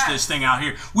and preach this thing out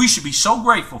here. We should be so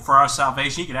grateful for our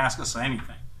salvation. You could ask us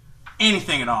anything.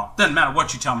 Anything at all. Doesn't matter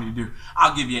what you tell me to do.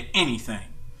 I'll give you anything.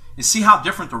 And see how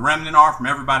different the remnant are from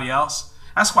everybody else?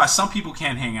 That's why some people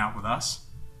can't hang out with us.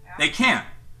 They can't.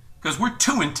 Because we're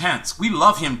too intense. We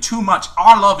love him too much.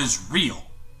 Our love is real.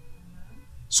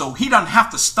 So he doesn't have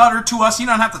to stutter to us. He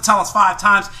doesn't have to tell us 5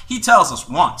 times. He tells us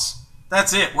once.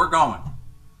 That's it. We're going.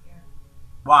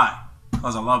 Why?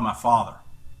 Because I love my Father.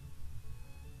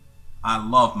 I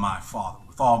love my Father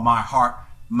with all my heart,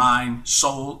 mind,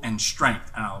 soul, and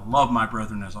strength. And I love my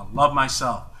brethren as I love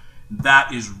myself.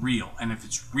 That is real. And if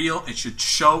it's real, it should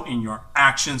show in your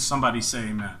actions. Somebody say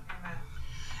amen. Amen.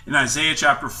 In Isaiah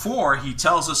chapter 4, he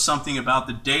tells us something about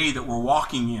the day that we're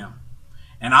walking in.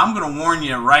 And I'm going to warn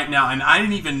you right now, and I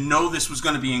didn't even know this was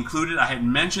going to be included. I had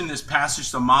mentioned this passage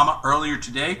to Mama earlier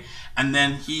today, and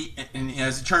then and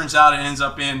as it turns out, it ends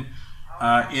up in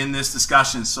this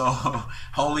discussion. So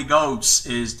Holy Ghost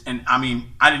is, and I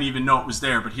mean, I didn't even know it was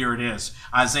there, but here it is.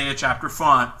 Isaiah chapter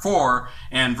 4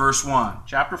 and verse 1.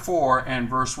 Chapter 4 and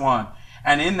verse 1.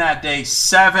 And in that day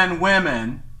 7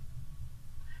 women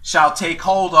shall take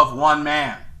hold of one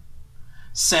man,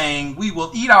 saying, we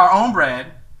will eat our own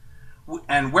bread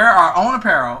and wear our own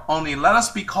apparel, only let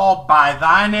us be called by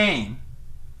thy name,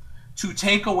 to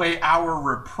take away our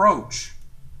reproach.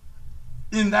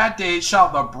 In that day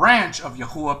shall the branch of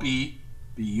Yahuwah be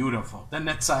beautiful, the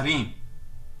Netzarim,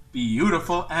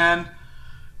 beautiful and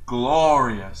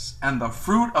glorious, and the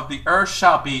fruit of the earth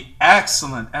shall be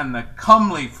excellent, and the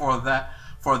comely for them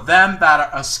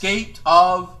that are escaped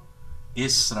of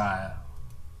Israel.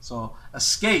 So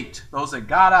escaped, those that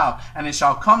got out. And it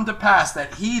shall come to pass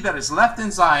that he that is left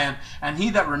in Zion and he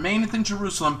that remaineth in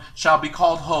Jerusalem shall be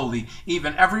called holy,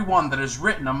 even every one that is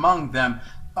written among them,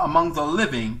 among the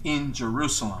living in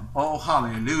Jerusalem. Oh,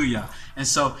 hallelujah. And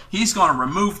so he's going to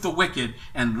remove the wicked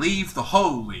and leave the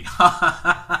holy.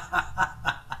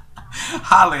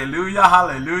 Hallelujah,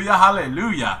 hallelujah,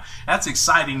 hallelujah. That's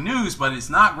exciting news, but it's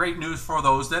not great news for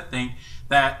those that think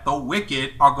that the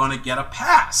wicked are going to get a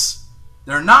pass.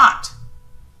 They're not.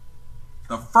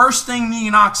 The first thing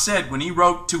Enoch said when he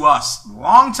wrote to us a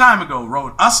long time ago,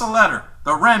 wrote us a letter,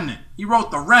 the remnant. He wrote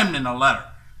the remnant a letter.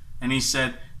 And he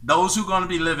said, those who are going to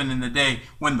be living in the day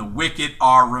when the wicked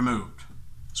are removed.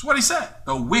 That's what he said.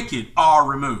 The wicked are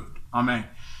removed. Amen.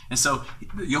 And so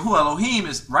Yahuwah Elohim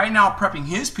is right now prepping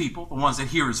his people, the ones that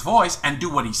hear his voice and do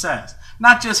what he says.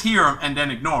 Not just hear him and then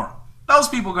ignore him. Those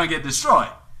people are going to get destroyed.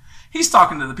 He's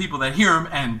talking to the people that hear him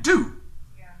and do.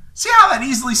 See how that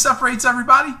easily separates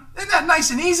everybody? Isn't that nice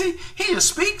and easy? He just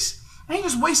speaks, and he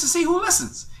just waits to see who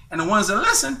listens. And the ones that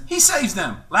listen, he saves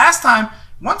them.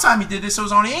 One time he did this, it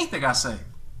was only 8 that got saved.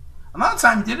 Another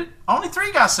time he did it, only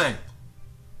 3 got saved.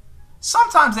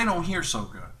 Sometimes they don't hear so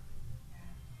good.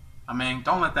 I mean,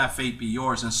 don't let that fate be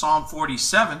yours. In Psalm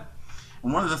 47,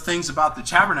 and one of the things about the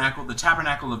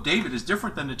tabernacle of David is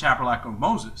different than the tabernacle of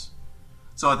Moses.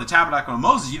 So at the tabernacle of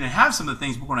Moses, you didn't have some of the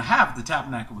things we're going to have at the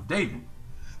tabernacle of David.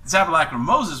 The tabernacle of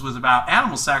Moses was about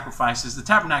animal sacrifices. The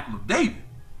tabernacle of David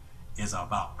is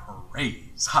about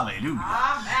praise. Hallelujah.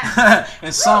 Amen.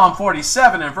 In Psalm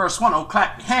 47 and verse 1, oh,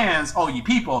 clap your hands, O ye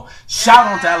people. Shout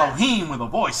unto Elohim with a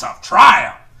voice of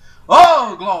triumph.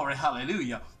 Oh, glory,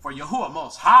 hallelujah. For Yahuwah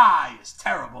Most High is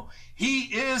terrible.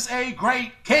 He is a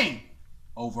great king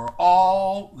over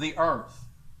all the earth.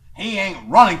 He ain't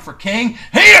running for king.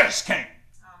 He is king.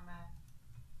 Amen.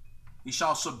 He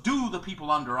shall subdue the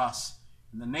people under us,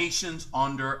 and the nations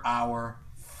under our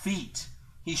feet.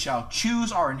 He shall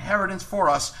choose our inheritance for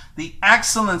us, the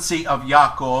excellency of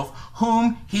Yaakov,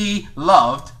 whom he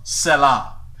loved,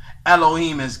 Selah.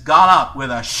 Elohim is gone up with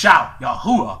a shout,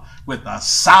 Yahuwah, with the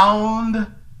sound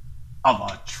of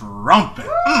a trumpet.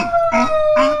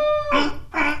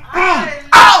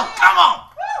 Oh, come on.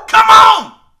 Come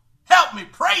on. Help me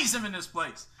praise him in this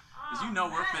place. Because you know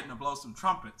we're fitting to blow some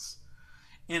trumpets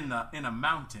in a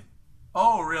mountain.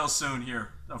 Oh, real soon here.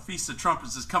 The Feast of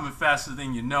Trumpets is coming faster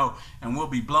than you know, and we'll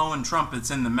be blowing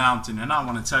trumpets in the mountain. And I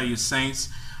want to tell you, saints,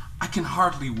 I can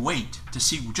hardly wait to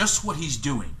see just what he's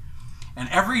doing. And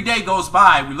every day goes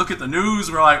by, we look at the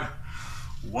news, we're like,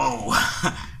 whoa,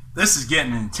 this is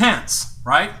getting intense,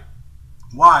 right?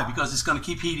 Why? Because it's going to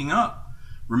keep heating up.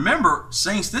 Remember,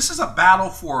 saints, this is a battle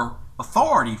for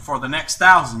authority for the next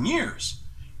 1,000 years.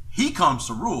 He comes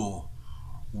to rule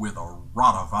with a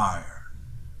rod of iron.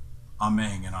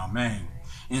 Amen and amen.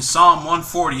 In Psalm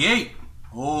 148,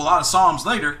 a whole lot of Psalms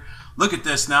later, look at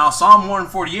this now. Psalm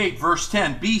 148, verse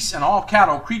 10. Beasts and all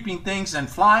cattle, creeping things and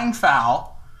flying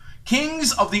fowl,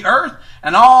 kings of the earth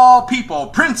and all people,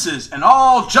 princes and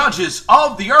all judges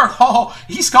of the earth. Oh,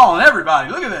 he's calling everybody.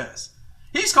 Look at this.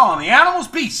 He's calling the animals,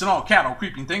 beasts, and all cattle,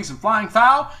 creeping things, and flying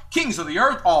fowl, kings of the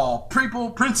earth, all people,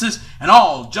 princes, and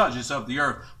all judges of the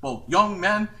earth, both young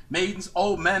men, maidens,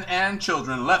 old men, and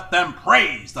children. Let them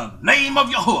praise the name of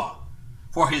Yahuwah,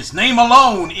 for his name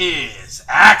alone is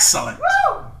excellent.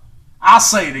 Woo! I'll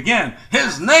say it again.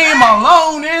 His name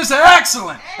alone is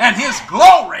excellent, and his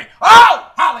glory,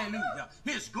 oh, hallelujah,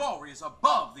 his glory is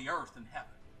above the earth and heaven.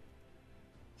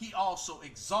 He also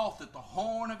exalted the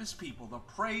horn of his people, the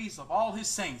praise of all his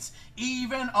saints,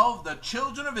 even of the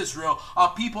children of Israel, a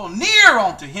people near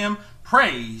unto him.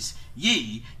 Praise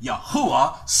ye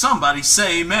Yahuwah. Somebody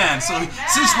say amen. So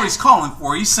this is what he's calling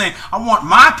for. He's saying, I want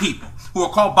my people who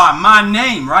are called by my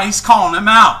name, right? He's calling them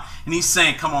out. And he's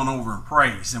saying, come on over and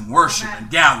praise and worship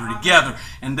and gather together.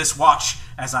 And this watch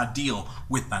as I deal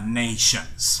with the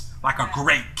nations like a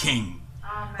great king.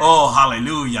 Amen. Oh,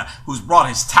 hallelujah. Who's brought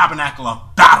his tabernacle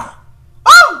of battle.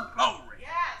 Oh, glory.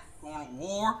 Yes. Going to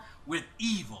war with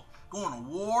evil. Going to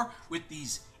war with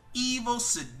these evil,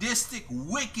 sadistic,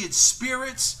 wicked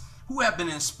spirits who have been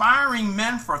inspiring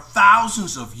men for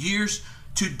thousands of years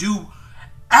to do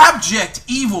abject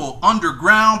evil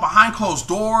underground, behind closed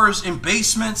doors, in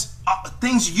basements,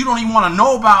 things you don't even want to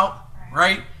know about,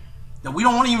 right? That we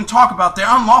don't want to even talk about. They're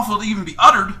unlawful to even be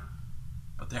uttered,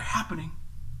 but they're happening.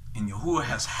 And Yahuwah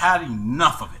has had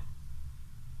enough of it.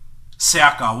 Se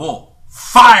acabó.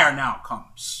 Fire now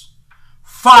comes.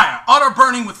 Fire, utter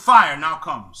burning with fire now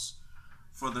comes.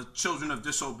 For the children of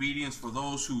disobedience, for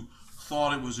those who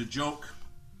thought it was a joke.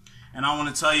 And I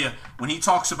want to tell you, when he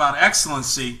talks about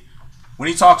excellency,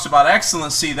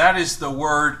 that is the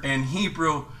word in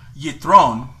Hebrew,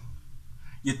 yitron.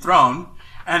 Yitron.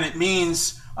 And it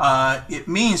means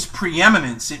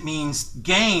preeminence. It means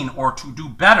gain or to do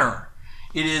better.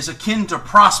 It is akin to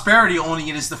prosperity, only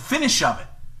it is the finish of it.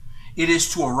 It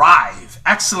is to arrive.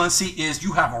 Excellency is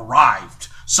you have arrived.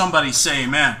 Somebody say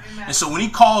amen. Amen. And so when he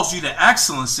calls you to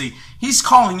excellency, he's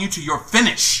calling you to your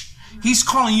finish. He's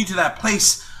calling you to that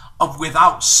place of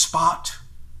without spot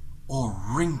or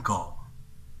wrinkle.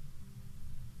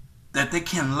 That they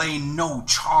can lay no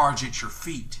charge at your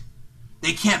feet.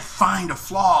 They can't find a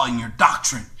flaw in your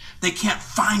doctrine. They can't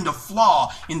find a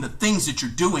flaw in the things that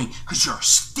you're doing because you're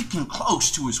sticking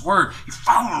close to his word. You're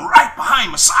following right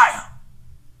behind Messiah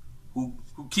who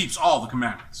keeps all the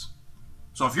commandments.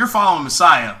 So if you're following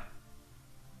Messiah,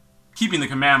 keeping the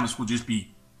commandments will just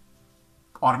be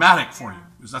automatic for you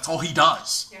because that's all he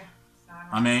does. Yeah.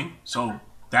 I mean, so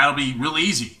that'll be really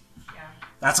easy. Yeah.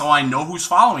 That's how I know who's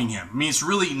following him. I mean, it's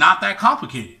really not that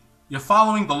complicated. You're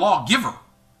following the lawgiver.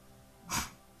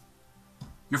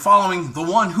 You're following the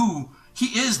one who,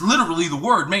 he is literally the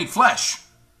word made flesh.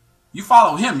 You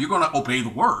follow him, you're going to obey the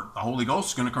word. The Holy Ghost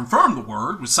is going to confirm the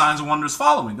word with signs and wonders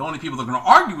following. The only people that are going to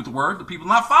argue with the word, the people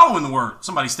not following the word.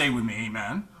 Somebody stay with me,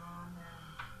 amen.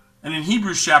 And in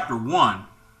Hebrews chapter 1,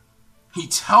 he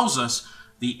tells us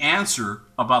the answer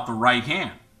about the right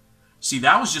hand. See,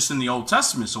 that was just in the Old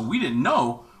Testament, so we didn't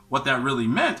know what that really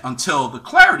meant until the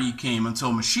clarity came,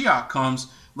 until Mashiach comes.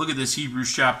 Look at this,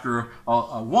 Hebrews chapter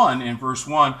 1 and verse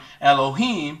 1.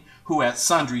 Elohim, who at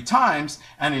sundry times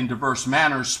and in diverse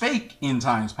manners spake in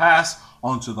times past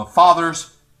unto the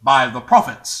fathers by the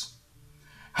prophets,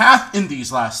 hath in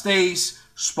these last days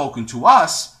spoken to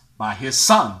us by his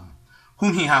Son,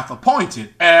 whom he hath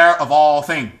appointed heir of all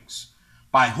things,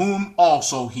 by whom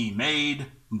also he made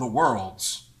the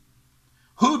worlds,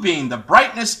 who being the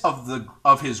brightness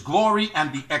of his glory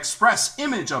and the express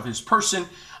image of his person,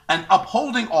 and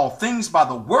upholding all things by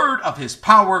the word of his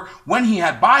power, when he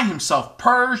had by himself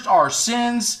purged our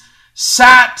sins,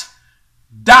 sat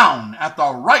down at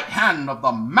the right hand of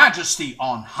the majesty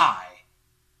on high,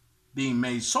 being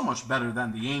made so much better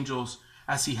than the angels,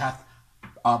 as he hath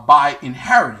by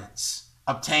inheritance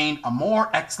obtained a more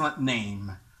excellent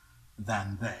name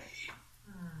than they.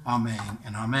 Amen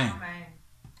and amen. Amen.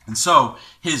 And so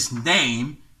his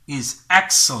name is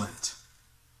excellent.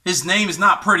 His name is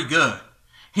not pretty good.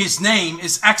 His name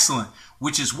is excellent,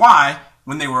 which is why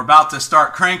when they were about to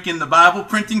start cranking the Bible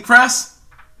printing press,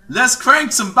 let's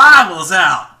crank some Bibles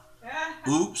out.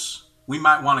 Oops, we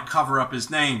might want to cover up his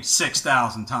name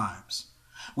 6,000 times.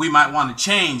 We might want to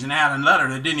change and add a letter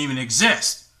that didn't even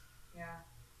exist. Yeah.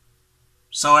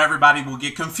 So everybody will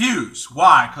get confused.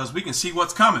 Why? Because we can see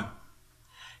what's coming.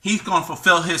 He's going to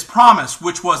fulfill his promise,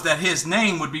 which was that his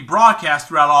name would be broadcast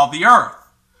throughout all the earth.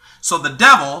 So the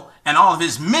devil and all of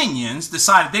his minions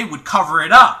decided they would cover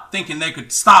it up, thinking they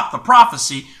could stop the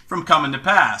prophecy from coming to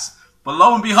pass. But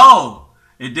lo and behold,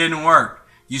 it didn't work.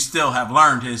 You still have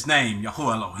learned his name,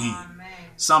 YHWH Elohim. Amen.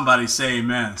 Somebody say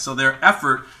amen. So their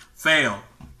effort failed.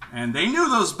 And they knew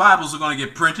those Bibles were going to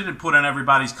get printed and put on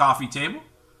everybody's coffee table.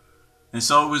 And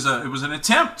so it was an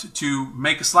attempt to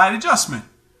make a slight adjustment.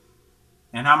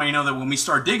 And how many know that when we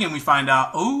start digging, we find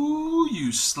out, oh,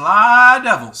 you sly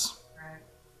devils.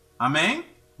 Amen.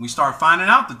 We start finding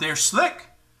out that they're slick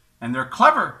and they're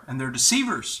clever and they're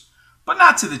deceivers. But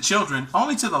not to the children,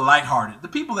 only to the lighthearted. The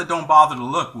people that don't bother to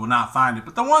look will not find it.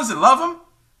 But the ones that love them,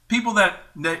 people that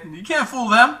you can't fool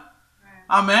them.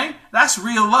 Amen. That's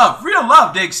real love. Real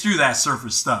love digs through that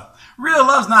surface stuff. Real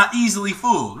love's not easily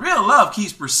fooled. Real love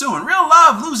keeps pursuing. Real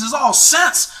love loses all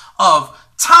sense of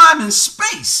time and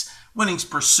space when he's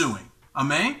pursuing.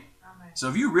 Amen. So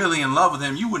if you're really in love with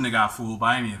him, you wouldn't have got fooled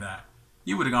by any of that.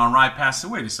 You would have gone right past it.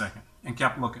 Wait a second. And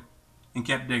kept looking. And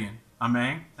kept digging.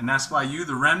 Amen. And that's why you,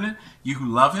 the remnant, you who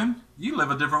love him, you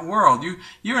live a different world.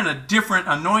 You're in a different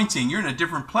anointing. You're in a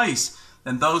different place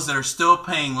than those that are still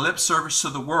paying lip service to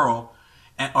the world.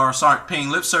 Paying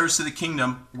lip service to the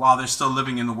kingdom while they're still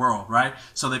living in the world, right?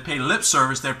 So they pay lip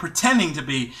service. They're pretending to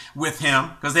be with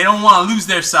him because they don't want to lose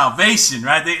their salvation,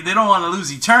 right? They don't want to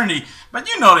lose eternity. But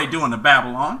you know they're doing the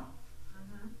Babylon.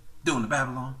 Doing the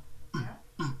Babylon.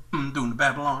 Doing the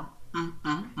Babylon.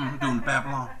 Doing the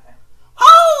Babylon.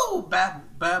 Oh,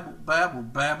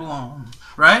 Babylon.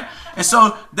 Right? And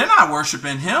so they're not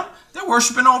worshiping him. They're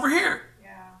worshiping over here.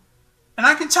 And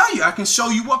I can tell you, I can show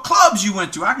you what clubs you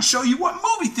went to. I can show you what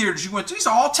movie theaters you went to. These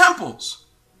are all temples.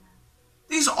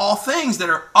 These are all things that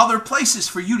are other places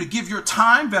for you to give your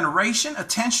time, veneration,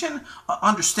 attention,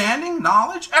 understanding,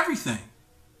 knowledge, everything.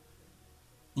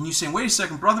 And you say, wait a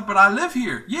second, brother, but I live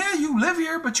here. Yeah, you live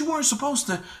here, but you weren't supposed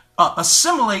to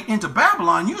assimilate into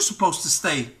Babylon. You're supposed to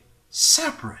stay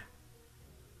separate.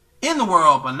 In the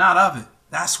world, but not of it.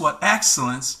 That's what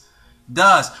excellence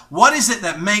does. What is it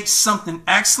that makes something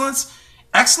excellent?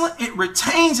 It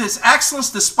retains its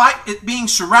excellence despite it being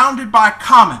surrounded by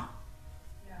common.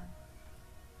 Yeah.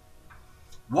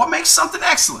 What makes something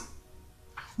excellent?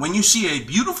 When you see a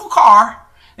beautiful car,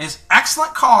 an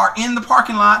excellent car in the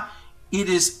parking lot, it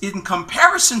is in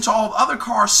comparison to all the other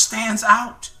cars stands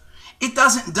out. It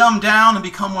doesn't dumb down and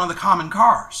become one of the common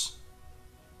cars.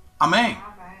 Amen.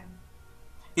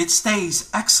 It stays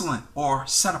excellent or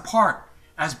set apart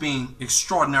as being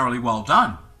extraordinarily well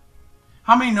done.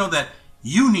 How many know that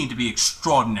you need to be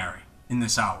extraordinary in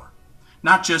this hour?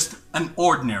 Not just an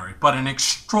ordinary, but an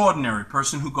extraordinary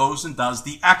person who goes and does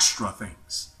the extra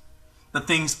things. The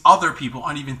things other people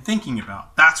aren't even thinking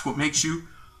about. That's what makes you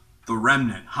the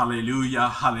remnant. Hallelujah,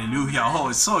 hallelujah. Oh,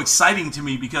 it's so exciting to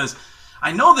me because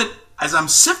I know that as I'm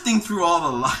sifting through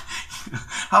all the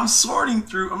I'm sorting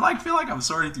through, I feel like I'm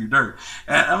sorting through dirt.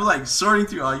 And I'm like sorting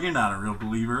through, oh, you're not a real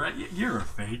believer. You're a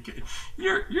fake.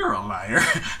 You're a liar.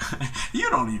 You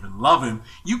don't even love him.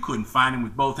 You couldn't find him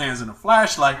with both hands and a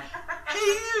flashlight.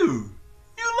 Hey, you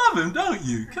love him, don't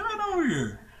you? Come on over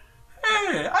here.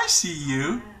 Hey, I see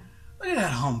you. Look at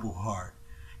that humble heart.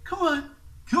 Come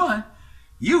on.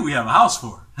 You, we have a house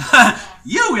for.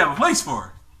 You, we have a place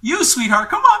for. You, sweetheart,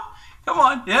 come on. Come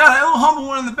on. Yeah, that little humble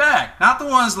one in the back. Not the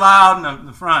ones loud in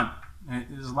the front.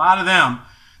 There's a lot of them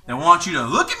that want you to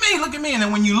look at me. And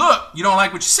then when you look, you don't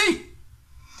like what you see.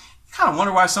 You kind of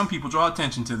wonder why some people draw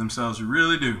attention to themselves. You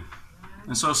really do.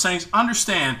 And so saints,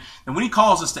 understand that when he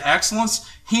calls us to excellence,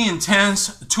 he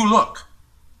intends to look.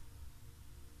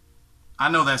 I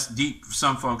know that's deep for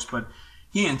some folks, but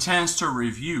he intends to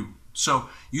review. So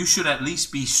you should at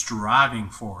least be striving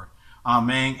for it.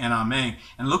 Amen and amen.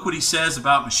 And look what he says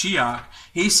about Mashiach.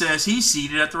 He says he's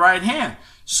seated at the right hand.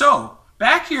 So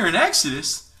back here in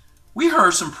Exodus, we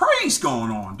heard some praise going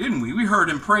on, didn't we? We heard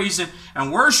him praising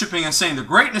and worshiping and saying, the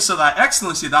greatness of thy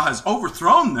excellency, thou hast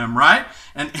overthrown them, right?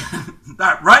 And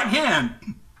that right hand,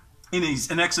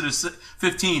 in Exodus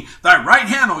 15, thy right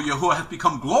hand, O Yahuwah, hath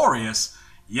become glorious.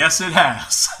 Yes, it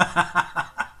has.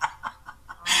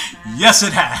 Yes,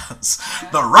 it has.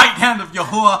 The right hand of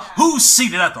Yahuwah, who's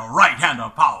seated at the right hand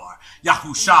of power.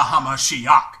 Yahushua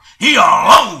HaMashiach. He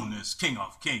alone is King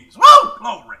of Kings. Woo!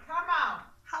 Glory. Come on.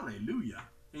 Hallelujah.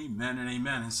 Amen and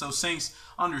amen. And so, saints,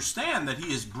 understand that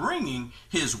he is bringing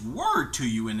his word to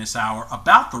you in this hour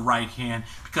about the right hand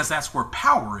because that's where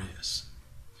power is.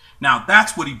 Now,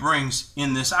 that's what he brings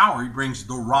in this hour. He brings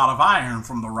the rod of iron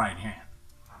from the right hand.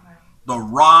 The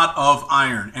rod of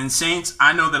iron. And saints,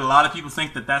 I know that a lot of people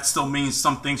think that that still means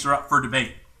some things are up for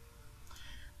debate.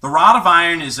 The rod of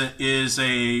iron is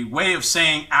a way of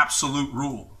saying absolute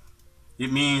rule.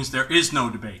 It means there is no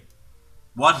debate.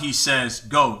 What he says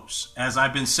goes. As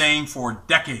I've been saying for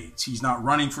decades, he's not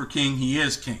running for king, he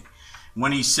is king.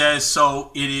 When he says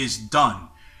so, it is done.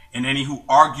 And any who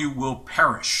argue will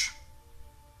perish.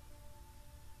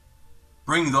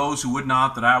 Bring those who would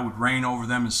not, that I would reign over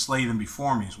them and slay them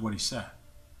before me, is what he said.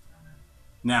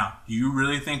 Now, do you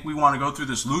really think we want to go through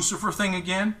this Lucifer thing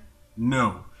again?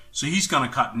 No. So he's going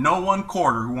to cut no one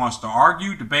quarter who wants to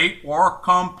argue, debate, or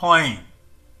complain.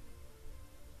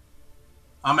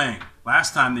 Amen.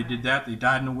 Last time they did that, they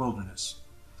died in the wilderness.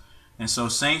 And so,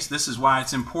 saints, this is why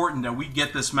it's important that we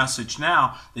get this message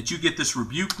now, that you get this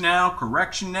rebuke now,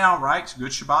 correction now, right? It's a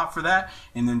good Shabbat for that.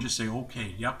 And then just say,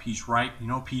 okay, yep, he's right. You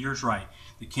know, Peter's right.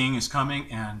 The king is coming,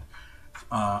 and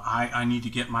I need to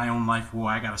get my own life. Whoa,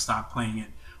 I got to stop playing it.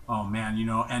 Oh, man, you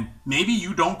know, and maybe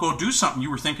you don't go do something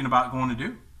you were thinking about going to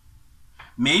do.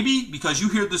 Maybe because you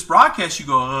hear this broadcast, you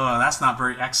go, oh, that's not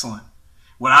very excellent.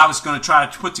 What I was going to try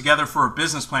to put together for a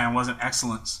business plan wasn't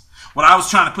excellence. What I was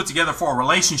trying to put together for a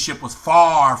relationship was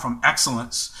far from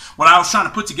excellence. What I was trying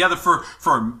to put together for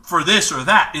this or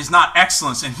that is not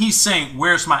excellence. And he's saying,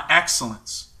 where's my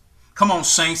excellence? Come on,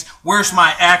 saints, where's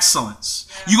my excellence?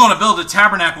 You're going to build a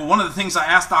tabernacle. One of the things I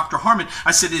asked Dr. Harmon,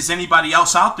 I said, is anybody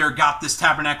else out there got this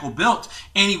tabernacle built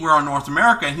anywhere in North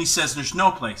America? And he says, there's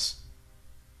no place.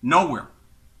 Nowhere.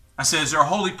 I said, is there a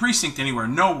holy precinct anywhere?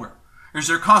 Nowhere. Is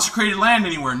there consecrated land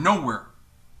anywhere? Nowhere.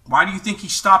 Why do you think he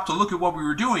stopped to look at what we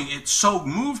were doing? It so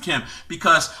moved him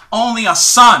because only a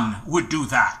son would do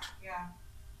that. Yeah.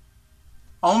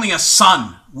 Only a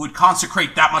son would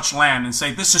consecrate that much land and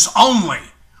say, this is only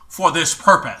for this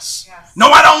purpose. Yes. No,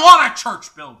 I don't want a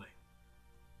church building.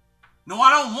 No,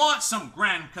 I don't want some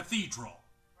grand cathedral.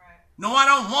 Right. No, I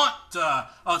don't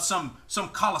want some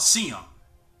coliseum.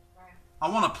 Right. I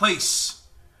want a place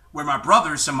where my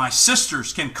brothers and my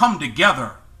sisters can come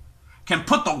together, can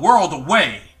put the world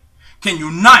away, can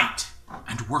unite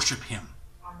and worship him.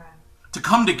 Amen. To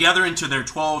come together into their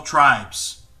 12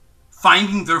 tribes,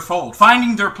 finding their fold,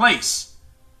 finding their place,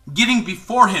 getting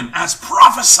before him as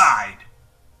prophesied.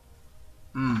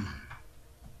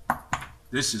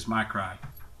 This is my cry.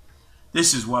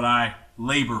 This is what I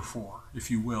labor for,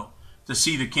 if you will, to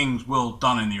see the king's will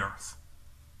done in the earth.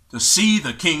 To see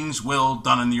the king's will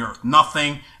done in the earth.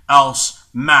 Nothing else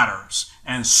matters.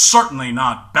 And certainly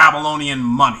not Babylonian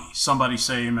money. Somebody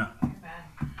say amen.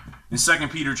 Amen. In 2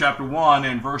 Peter chapter 1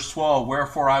 and verse 12,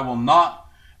 wherefore I will not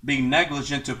be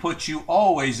negligent to put you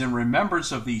always in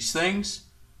remembrance of these things.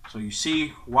 So you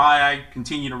see why I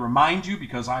continue to remind you,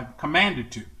 because I've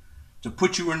commanded to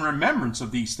put you in remembrance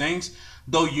of these things,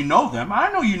 though you know them.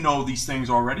 I know you know these things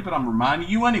already, but I'm reminding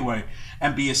you anyway.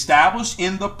 And be established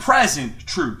in the present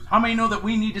truth. How many know that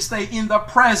we need to stay in the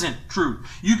present truth?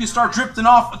 You can start drifting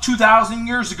off 2,000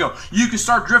 years ago. You can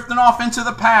start drifting off into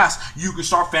the past. You can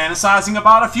start fantasizing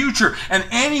about a future. And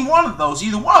any one of those,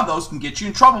 either one of those can get you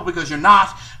in trouble because you're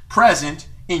not present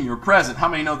in your present. How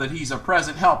many know that he's a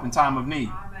present help in time of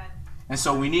need? And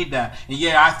so we need that. And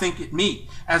yeah, I think it meet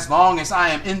as long as I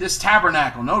am in this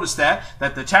tabernacle. Notice that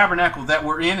the tabernacle that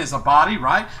we're in is a body,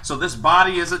 right? So this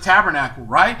body is a tabernacle,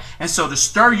 right? And so to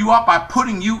stir you up by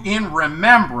putting you in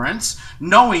remembrance,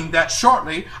 knowing that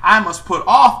shortly I must put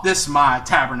off this my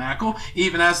tabernacle,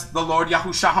 even as the Lord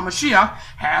YHWH HaMashiach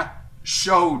hath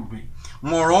showed me.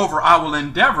 Moreover, I will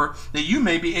endeavor that you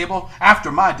may be able,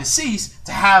 after my decease,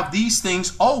 to have these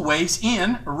things always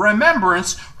in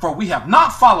remembrance. For we have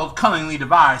not followed cunningly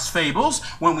devised fables,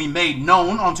 when we made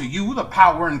known unto you the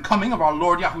power and coming of our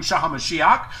Lord YHWH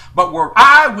HaMashiach, but were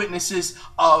eyewitnesses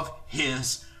of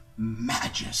his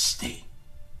majesty.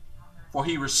 For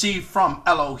he received from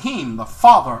Elohim, the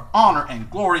Father, honor and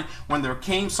glory, when there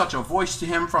came such a voice to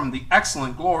him from the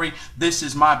excellent glory, this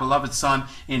is my beloved Son,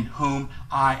 in whom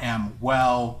I am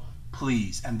well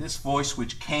pleased. And this voice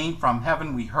which came from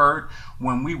heaven we heard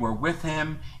when we were with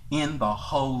him in the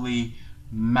holy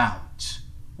mount.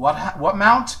 What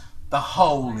mount? The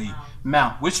holy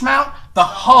mount. Which mount? The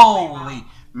holy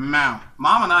mount.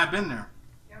 Mom and I have been there.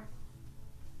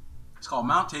 It's called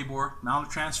Mount Tabor, Mount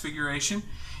of Transfiguration.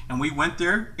 And we went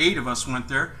there, 8 of us went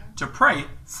there, to pray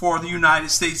for the United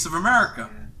States of America.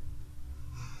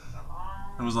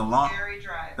 It was a long, scary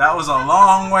drive. That was a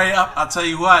long way up. I'll tell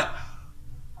you what,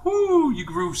 whoo, you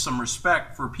grew some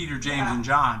respect for Peter, James, and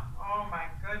John. Oh my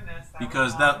goodness.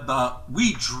 Because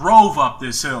we drove up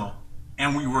this hill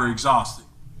and we were exhausted.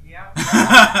 Yep.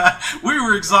 We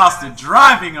were exhausted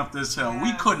driving up this hill.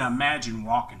 We couldn't imagine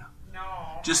walking up. No.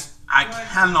 I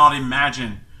cannot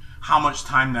imagine how much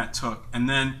time that took. And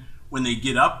then when they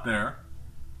get up there,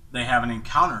 they have an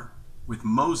encounter with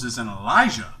Moses and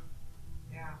Elijah.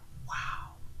 Yeah.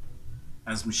 Wow.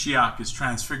 As Mashiach is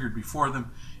transfigured before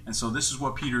them. And so this is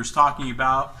what Peter is talking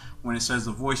about when it says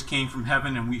the voice came from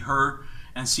heaven and we heard.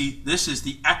 And see, this is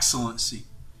the excellency.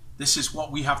 This is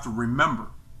what we have to remember.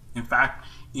 In fact,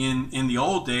 in the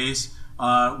old days,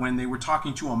 when they were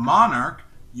talking to a monarch,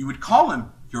 you would call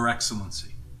him Your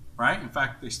Excellency, right? In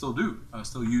fact, they still do,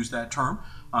 still use that term,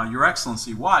 Your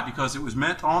Excellency. Why? Because it was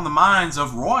meant on the minds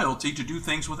of royalty to do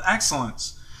things with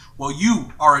excellence. Well,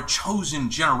 you are a chosen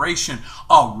generation,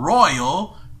 a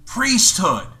royal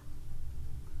priesthood.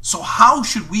 So how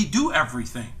should we do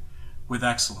everything? With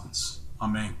excellence.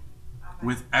 Amen.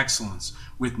 With excellence.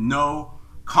 With no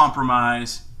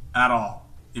compromise at all.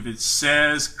 If it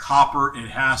says copper, it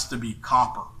has to be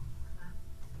copper.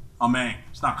 Amen.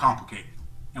 It's not complicated.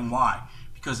 And why?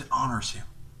 Because it honors him.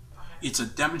 It's a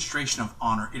demonstration of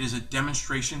honor. It is a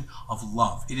demonstration of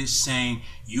love. It is saying,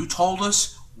 you told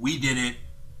us, we did it,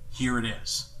 here it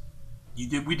is.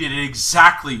 We did it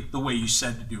exactly the way you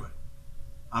said to do it.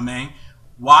 Amen.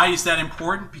 Why is that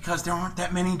important? Because there aren't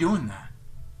that many doing that.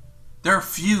 There are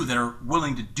few that are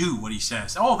willing to do what he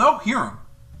says. Oh, they'll hear him.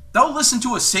 They'll listen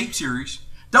to a SAPE series.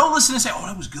 They'll listen and say, oh,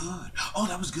 that was good. Oh,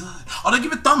 that was good. Oh, they'll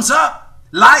give it thumbs up.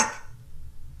 Like.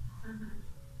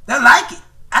 They'll like it.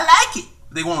 I like it.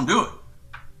 But they won't do it.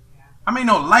 Yeah. I mean,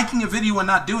 no, liking a video and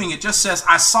not doing it just says,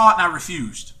 I saw it and I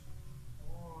refused.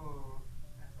 Ooh,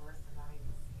 that's worse than not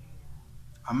even seeing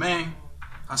it. Amen.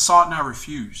 I saw it and I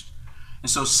refused. And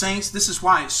so, saints, this is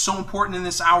why it's so important in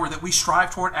this hour that we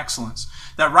strive toward excellence.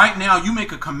 That right now you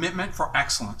make a commitment for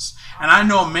excellence. And I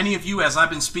know many of you, as I've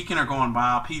been speaking, are going,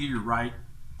 wow, Peter, you're right.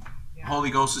 Yeah.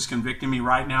 Holy Ghost is convicting me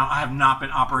right now. I have not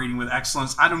been operating with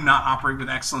excellence. I do not operate with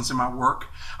excellence in my work.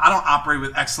 I don't operate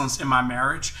with excellence in my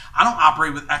marriage. I don't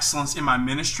operate with excellence in my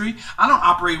ministry. I don't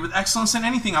operate with excellence in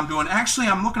anything I'm doing. Actually,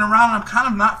 I'm looking around and I'm kind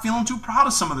of not feeling too proud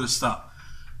of some of this stuff.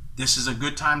 This is a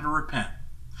good time to repent.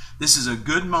 This is a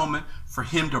good moment for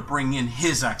him to bring in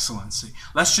his excellency.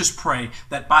 Let's just pray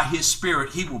that by his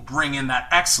Spirit, he will bring in that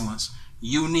excellence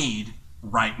you need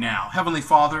right now. Heavenly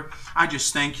Father, I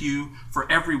just thank you for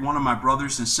every one of my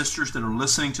brothers and sisters that are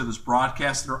listening to this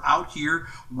broadcast, that are out here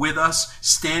with us,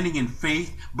 standing in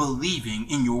faith, believing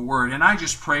in your word. And I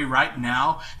just pray right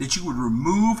now that you would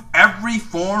remove every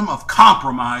form of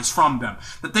compromise from them,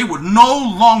 that they would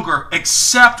no longer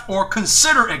accept or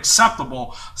consider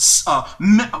acceptable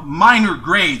minor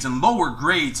grades and lower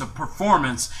grades of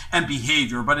performance and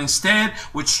behavior, but instead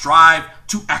would strive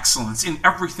to excellence in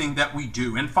everything that we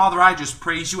do. And Father, I just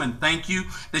praise you and thank you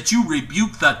that you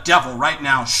rebuke the devil right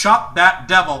now. Shut that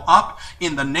devil up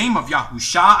in the name of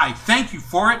YHWH. I thank you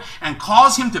for it and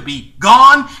cause him to be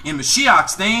gone in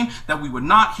Mashiach's name, that we would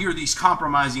not hear these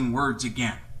compromising words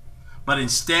again. But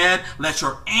instead, let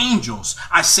your angels,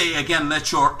 I say again,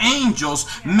 let your angels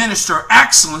minister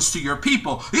excellence to your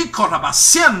people. Let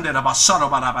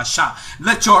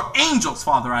your angels,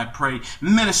 Father, I pray,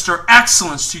 minister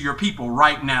excellence to your people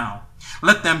right now.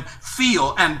 Let them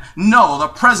feel and know the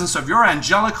presence of your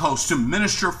angelic host to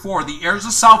minister for the heirs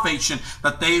of salvation,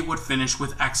 that they would finish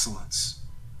with excellence.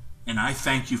 And I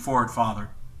thank you for it,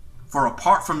 Father. For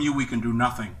apart from you, we can do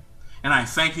nothing. And I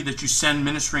thank you that you send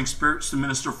ministering spirits to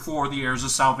minister for the heirs of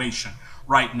salvation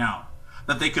right now,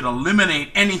 that they could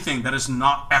eliminate anything that is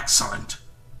not excellent,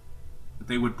 that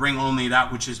they would bring only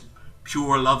that which is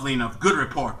pure, lovely, and of good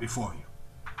report before you.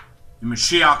 In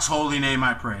Mashiach's holy name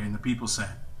I pray. And the people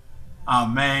said,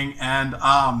 amen and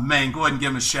amen. Go ahead and give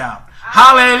him a shout.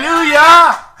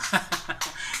 Hallelujah!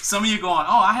 Some of you going,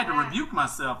 oh, I had to rebuke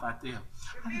myself out there.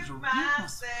 I had to rebuke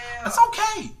myself. That's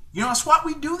okay. You know, that's what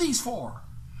we do these for.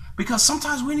 Because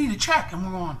sometimes we need to check, and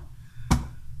we're going.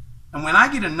 And when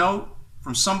I get a note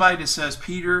from somebody that says,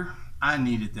 Peter, I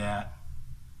needed that.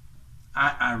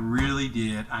 I really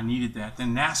did. I needed that.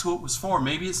 Then that's what it was for.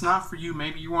 Maybe it's not for you.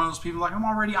 Maybe you're one of those people like, I'm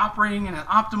already operating in an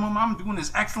optimum. I'm doing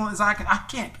as excellent as I can. I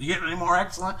can't get any more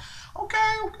excellent.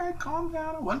 Okay, calm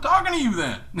down. I wasn't talking to you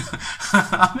then.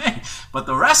 I mean, but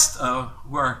the rest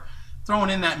were throwing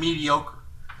in that mediocre.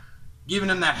 Giving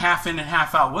him that half in and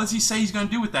half out. What does he say he's going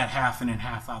to do with that half in and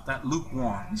half out? That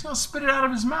lukewarm. He's going to spit it out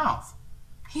of his mouth.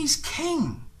 He's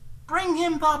king. Bring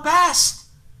him the best.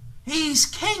 He's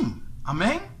king.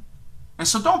 Amen? And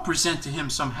so don't present to him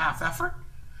some half effort.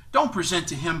 Don't present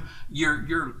to him your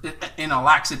in a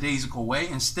lackadaisical way.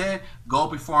 Instead, go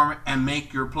before him and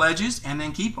make your pledges and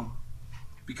then keep them.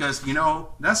 Because, you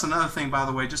know, that's another thing, by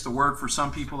the way, just a word for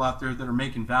some people out there that are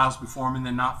making vows before him and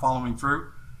then not following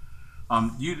through.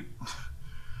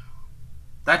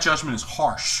 That judgment is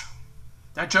harsh.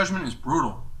 That judgment is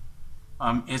brutal.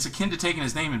 It's akin to taking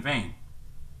his name in vain.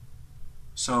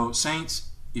 So, saints,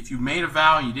 if you made a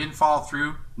vow and you didn't follow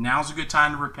through, now's a good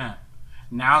time to repent.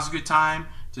 Now's a good time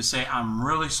to say, I'm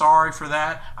really sorry for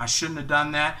that. I shouldn't have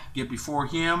done that. Get before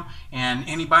him and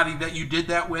anybody that you did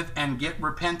that with and get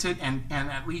repented and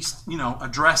at least,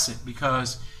 address it,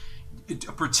 because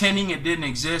pretending it didn't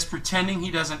exist, pretending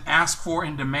he doesn't ask for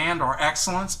and demand our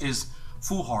excellence is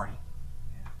foolhardy.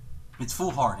 It's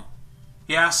foolhardy.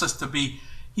 He asks us to be,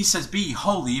 he says, be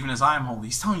holy even as I am holy.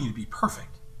 He's telling you to be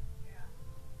perfect.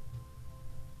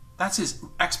 That's his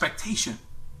expectation.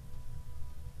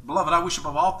 Beloved, I wish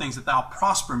above all things that thou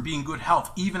prosper and be in good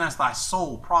health, even as thy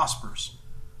soul prospers.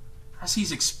 As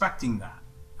he's expecting that.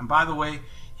 And by the way,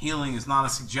 healing is not a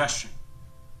suggestion.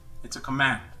 It's a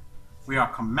command. We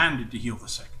are commanded to heal the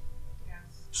sick. Yes.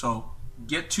 So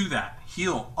get to that.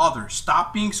 Heal others.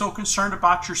 Stop being so concerned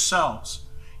about yourselves.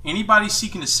 Anybody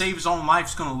seeking to save his own life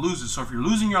is going to lose it. So if you're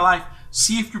losing your life,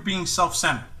 see if you're being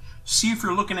self-centered. See if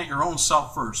you're looking at your own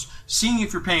self first. Seeing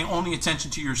if you're paying only attention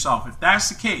to yourself. If that's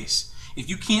the case, if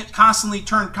you can't constantly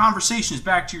turn conversations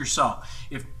back to yourself,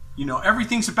 if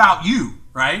everything's about you,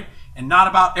 right, and not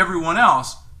about everyone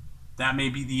else, that may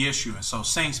be the issue. And so,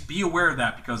 saints, be aware of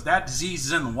that, because that disease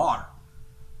is in the water.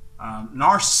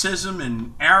 Narcissism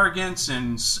and arrogance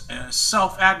and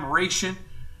self-admiration,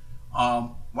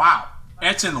 wow,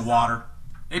 it's in the water.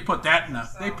 They put that in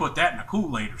a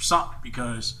Kool-Aid or something,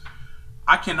 because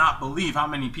I cannot believe how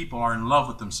many people are in love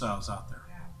with themselves out there.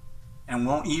 And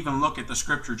won't even look at the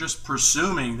scripture, just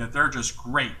presuming that they're just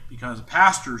great. Because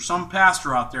some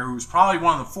pastor out there who's probably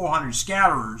one of the 400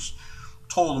 scatterers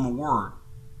told them a word.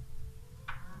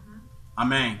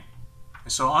 Amen.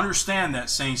 And so understand that,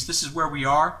 saints, this is where we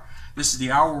are. This is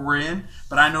the hour we're in.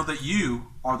 But I know that you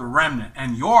are the remnant,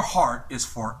 and your heart is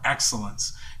for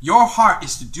excellence. Your heart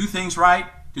is to do things right,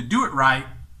 to do it right,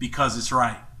 because it's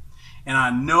right. And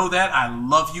I know that. I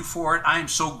love you for it. I am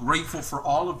so grateful for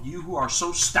all of you who are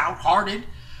so stout-hearted,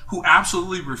 who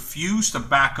absolutely refuse to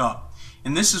back up.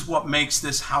 And this is what makes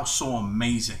this house so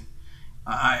amazing.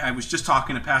 I was just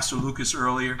talking to Pastor Lucas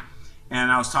earlier,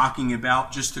 and I was talking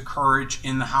about just the courage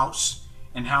in the house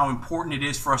and how important it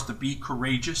is for us to be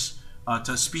courageous,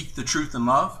 to speak the truth in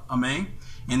love. Amen.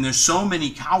 And there's so many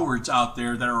cowards out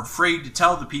there that are afraid to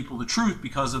tell the people the truth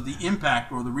because of the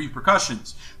impact or the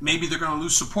repercussions. Maybe they're going to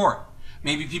lose support.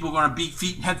 Maybe people are going to beat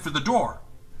feet and head for the door,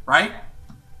 right?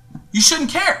 You shouldn't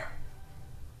care.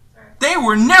 They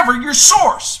were never your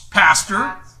source, Pastor.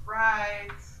 That's right.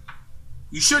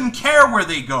 You shouldn't care where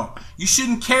they go. You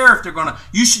shouldn't care if they're going to.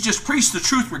 You should just preach the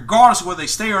truth regardless of whether they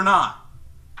stay or not.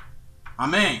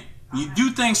 Amen. You do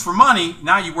things for money,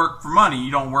 now you work for money, you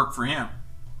don't work for him.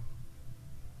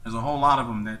 There's a whole lot of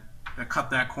them that cut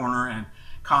that corner and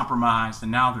compromised,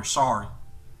 and now they're sorry.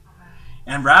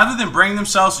 And rather than bring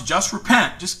themselves to just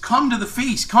repent, just come to the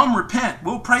feast. Come repent.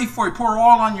 We'll pray for you. Pour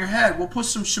oil on your head. We'll put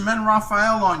some Shemen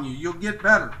Raphael on you. You'll get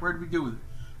better. Where did we do with it?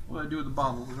 What did I do with the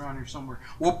bottle? It was around here somewhere.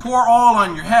 We'll pour oil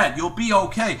on your head. You'll be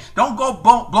okay. Don't go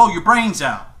blow your brains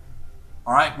out.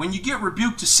 All right? When you get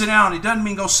rebuked to sit down, it doesn't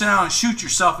mean go sit down and shoot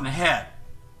yourself in the head.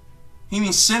 He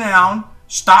means sit down,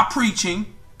 stop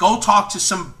preaching, go talk to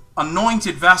some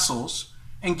anointed vessels,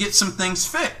 and get some things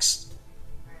fixed.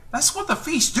 That's what the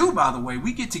feasts do, by the way.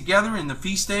 We get together in the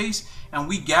feast days, and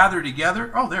we gather together.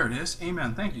 Oh, there it is.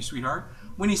 Amen. Thank you, sweetheart.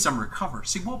 We need some recover.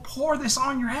 See, we'll pour this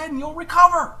on your head, and you'll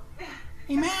recover.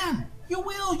 Amen. You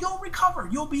will. You'll recover.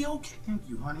 You'll be okay. Thank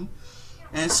you, honey.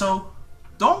 And so,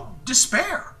 don't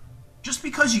despair. Just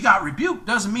because you got rebuked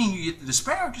doesn't mean you get to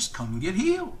despair. Just come and get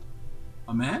healed.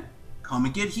 Amen. Come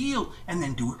and get healed, and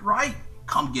then do it right.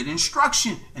 Come get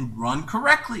instruction, and run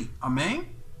correctly. Amen.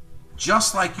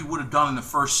 Just like you would have done in the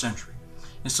first century.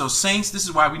 And so, saints, this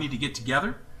is why we need to get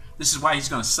together. This is why he's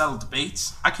going to settle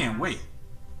debates. I can't wait.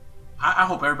 I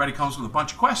hope everybody comes with a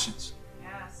bunch of questions.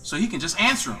 Yes. So he can just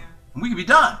answer them. And we can be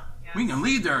done. Yes. We can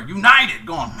leave there united,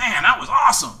 going, man, that was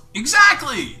awesome.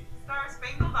 Exactly.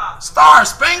 Star-Spangled Awesome.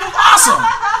 Star-Spangled Awesome.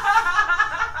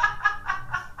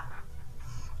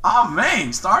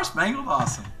 Amen. Star-Spangled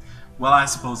Awesome. Well, I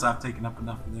suppose I've taken up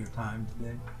enough of their time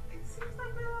today. It seems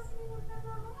like they're asking what they're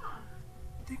not on.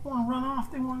 They want to run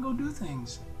off. They want to go do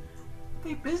things.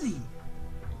 They're busy.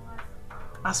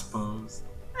 I suppose.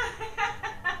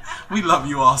 We love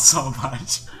you all so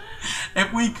much.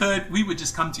 If we could, we would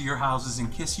just come to your houses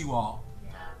and kiss you all.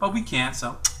 Yeah. But we can't,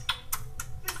 so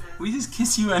we just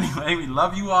kiss you anyway. We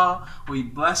love you all. We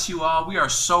bless you all. We are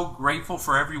so grateful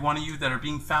for every one of you that are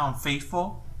being found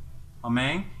faithful.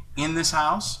 Amen. In this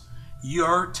house.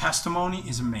 Your testimony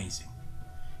is amazing.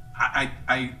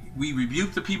 We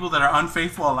rebuke the people that are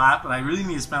unfaithful a lot, but I really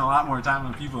need to spend a lot more time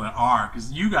on the people that are,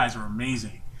 because you guys are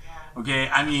amazing. Okay,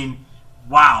 I mean,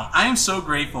 wow. I am so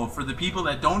grateful for the people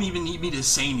that don't even need me to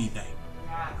say anything,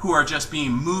 who are just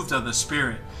being moved of the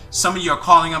Spirit. Some of you are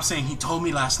calling up saying, he told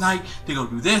me last night to go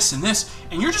do this and this,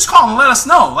 and you're just calling to let us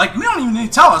know. Like, we don't even need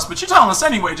to tell us, but you're telling us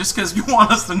anyway just because you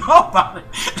want us to know about it.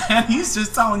 And he's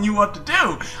just telling you what to do.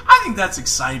 I think that's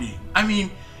exciting. I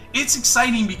mean, it's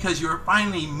exciting because you're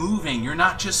finally moving. You're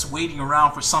not just waiting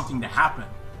around for something to happen,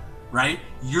 right?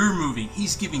 You're moving.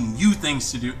 He's giving you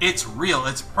things to do. It's real.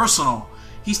 It's personal.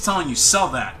 He's telling you, sell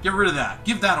that. Get rid of that.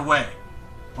 Give that away.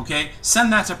 Okay?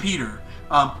 Send that to Peter.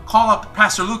 Call up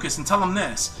Pastor Lucas and tell him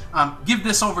this. Give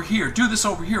this over here. Do this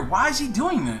over here. Why is he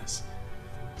doing this?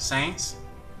 Saints,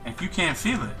 if you can't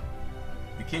feel it,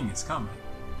 the King is coming.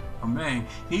 Amen.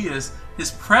 His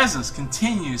presence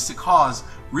continues to cause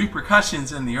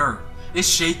repercussions in the earth. It's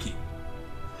shaking.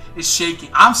 It's shaking.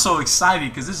 I'm so excited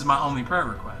because this is my only prayer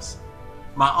request.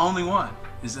 My only one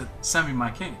is to send me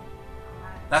my King.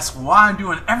 That's why I'm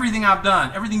doing everything I've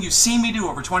done, everything you've seen me do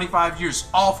over 25 years,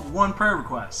 all for one prayer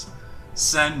request.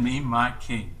 Send me my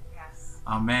King. Yes.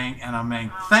 Amen and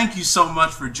amen. Thank you so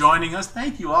much for joining us.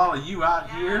 Thank you all of you out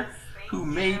here who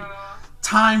made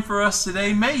time for us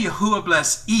today. May Yahuwah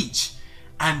bless each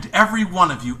and every one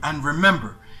of you. And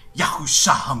remember,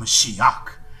 Yahushua HaMashiach,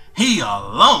 he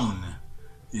alone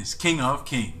is King of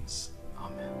Kings.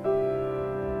 Amen.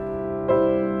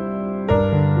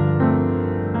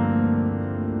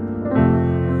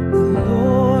 The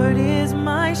Lord is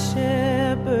my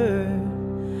shepherd,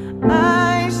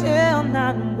 I shall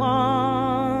not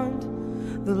want.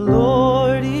 The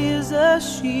Lord is a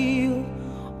shield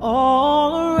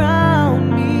all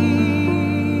around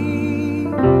me,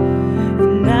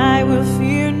 and I will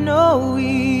fear no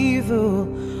evil,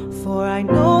 for I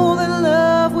know that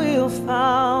love will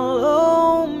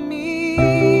follow me.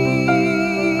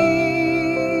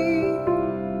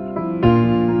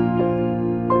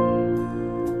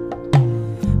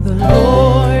 The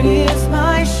Lord is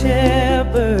my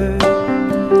shepherd,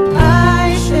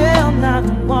 I shall not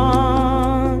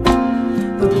want.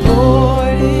 The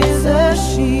Lord is a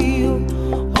shield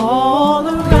all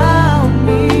around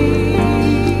me.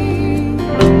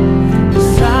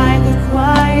 Beside the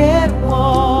quiet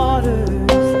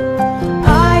waters,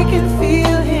 I can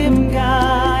feel him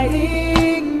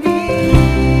guiding me.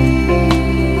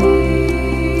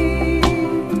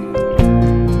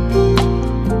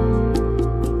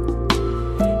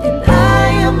 And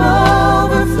I am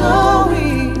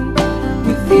overflowing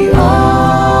with the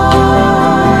oil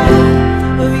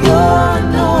of your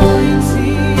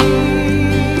anointing.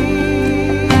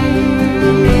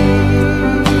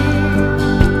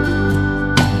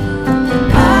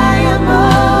 I am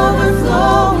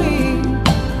overflowing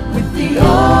with the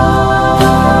oil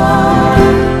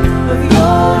of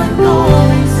your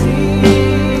anointing.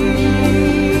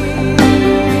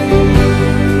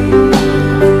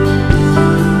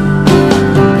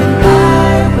 I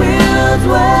will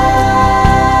dwell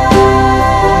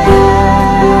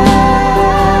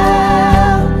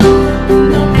in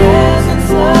the presence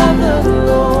of the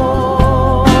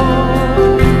Lord.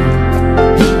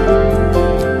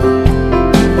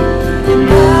 And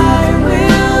I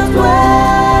will dwell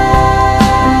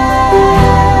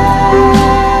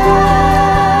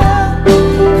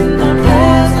in the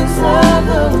presence of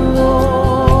the Lord.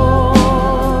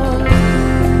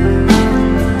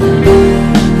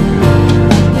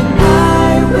 And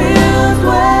I will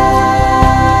dwell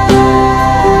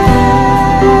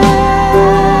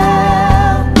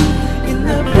in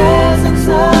the presence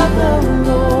of the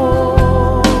Lord.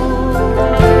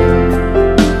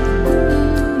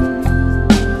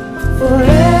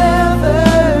 Forever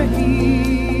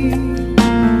he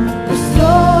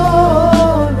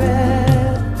restoreth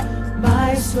my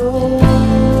soul.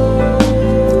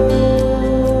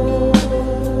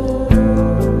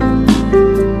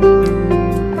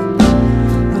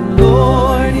 The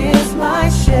Lord is my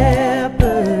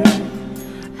shepherd,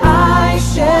 I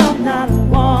shall not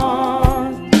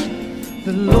want.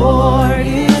 The Lord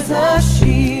is a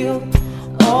shield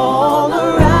all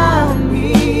around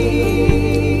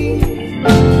me.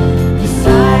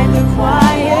 Beside the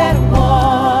quiet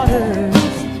waters,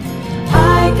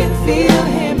 I can feel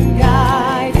him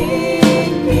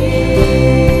guiding me.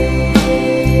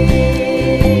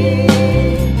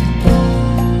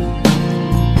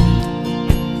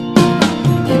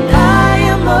 And I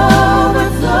am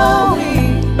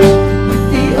overflowing with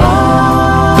the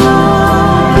oil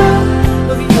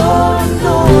of your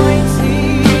anointing.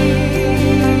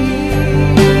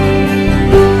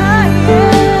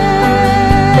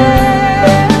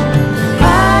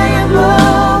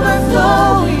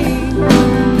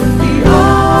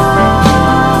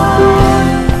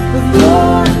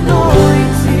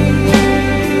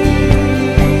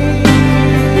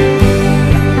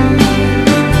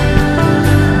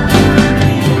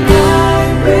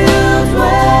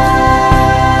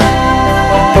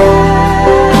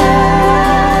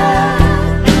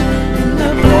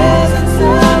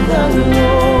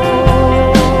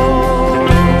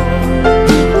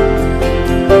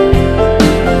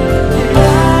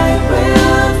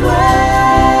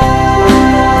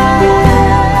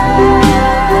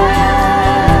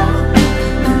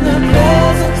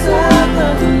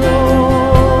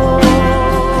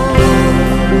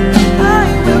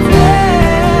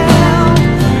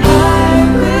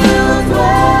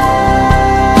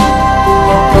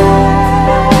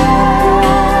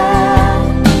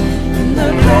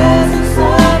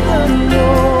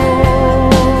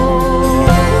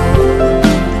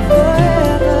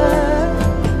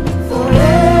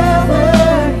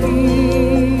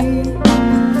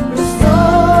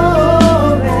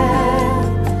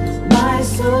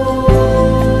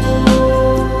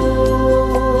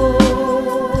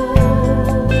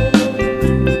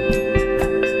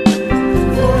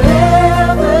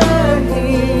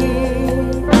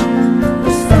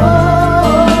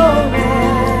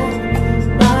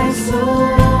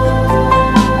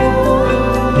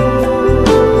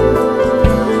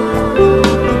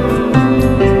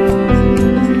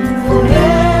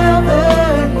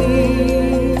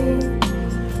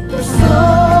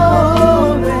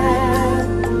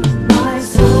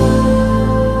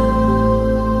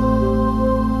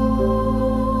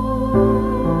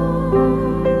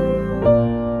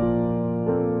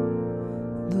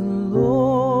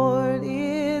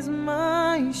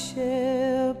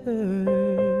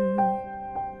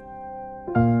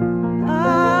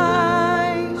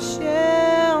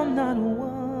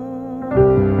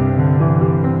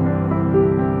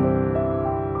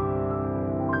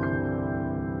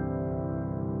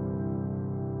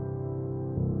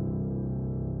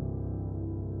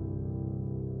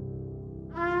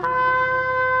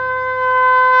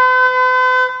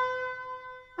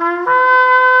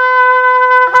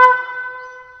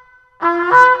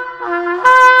 Ah.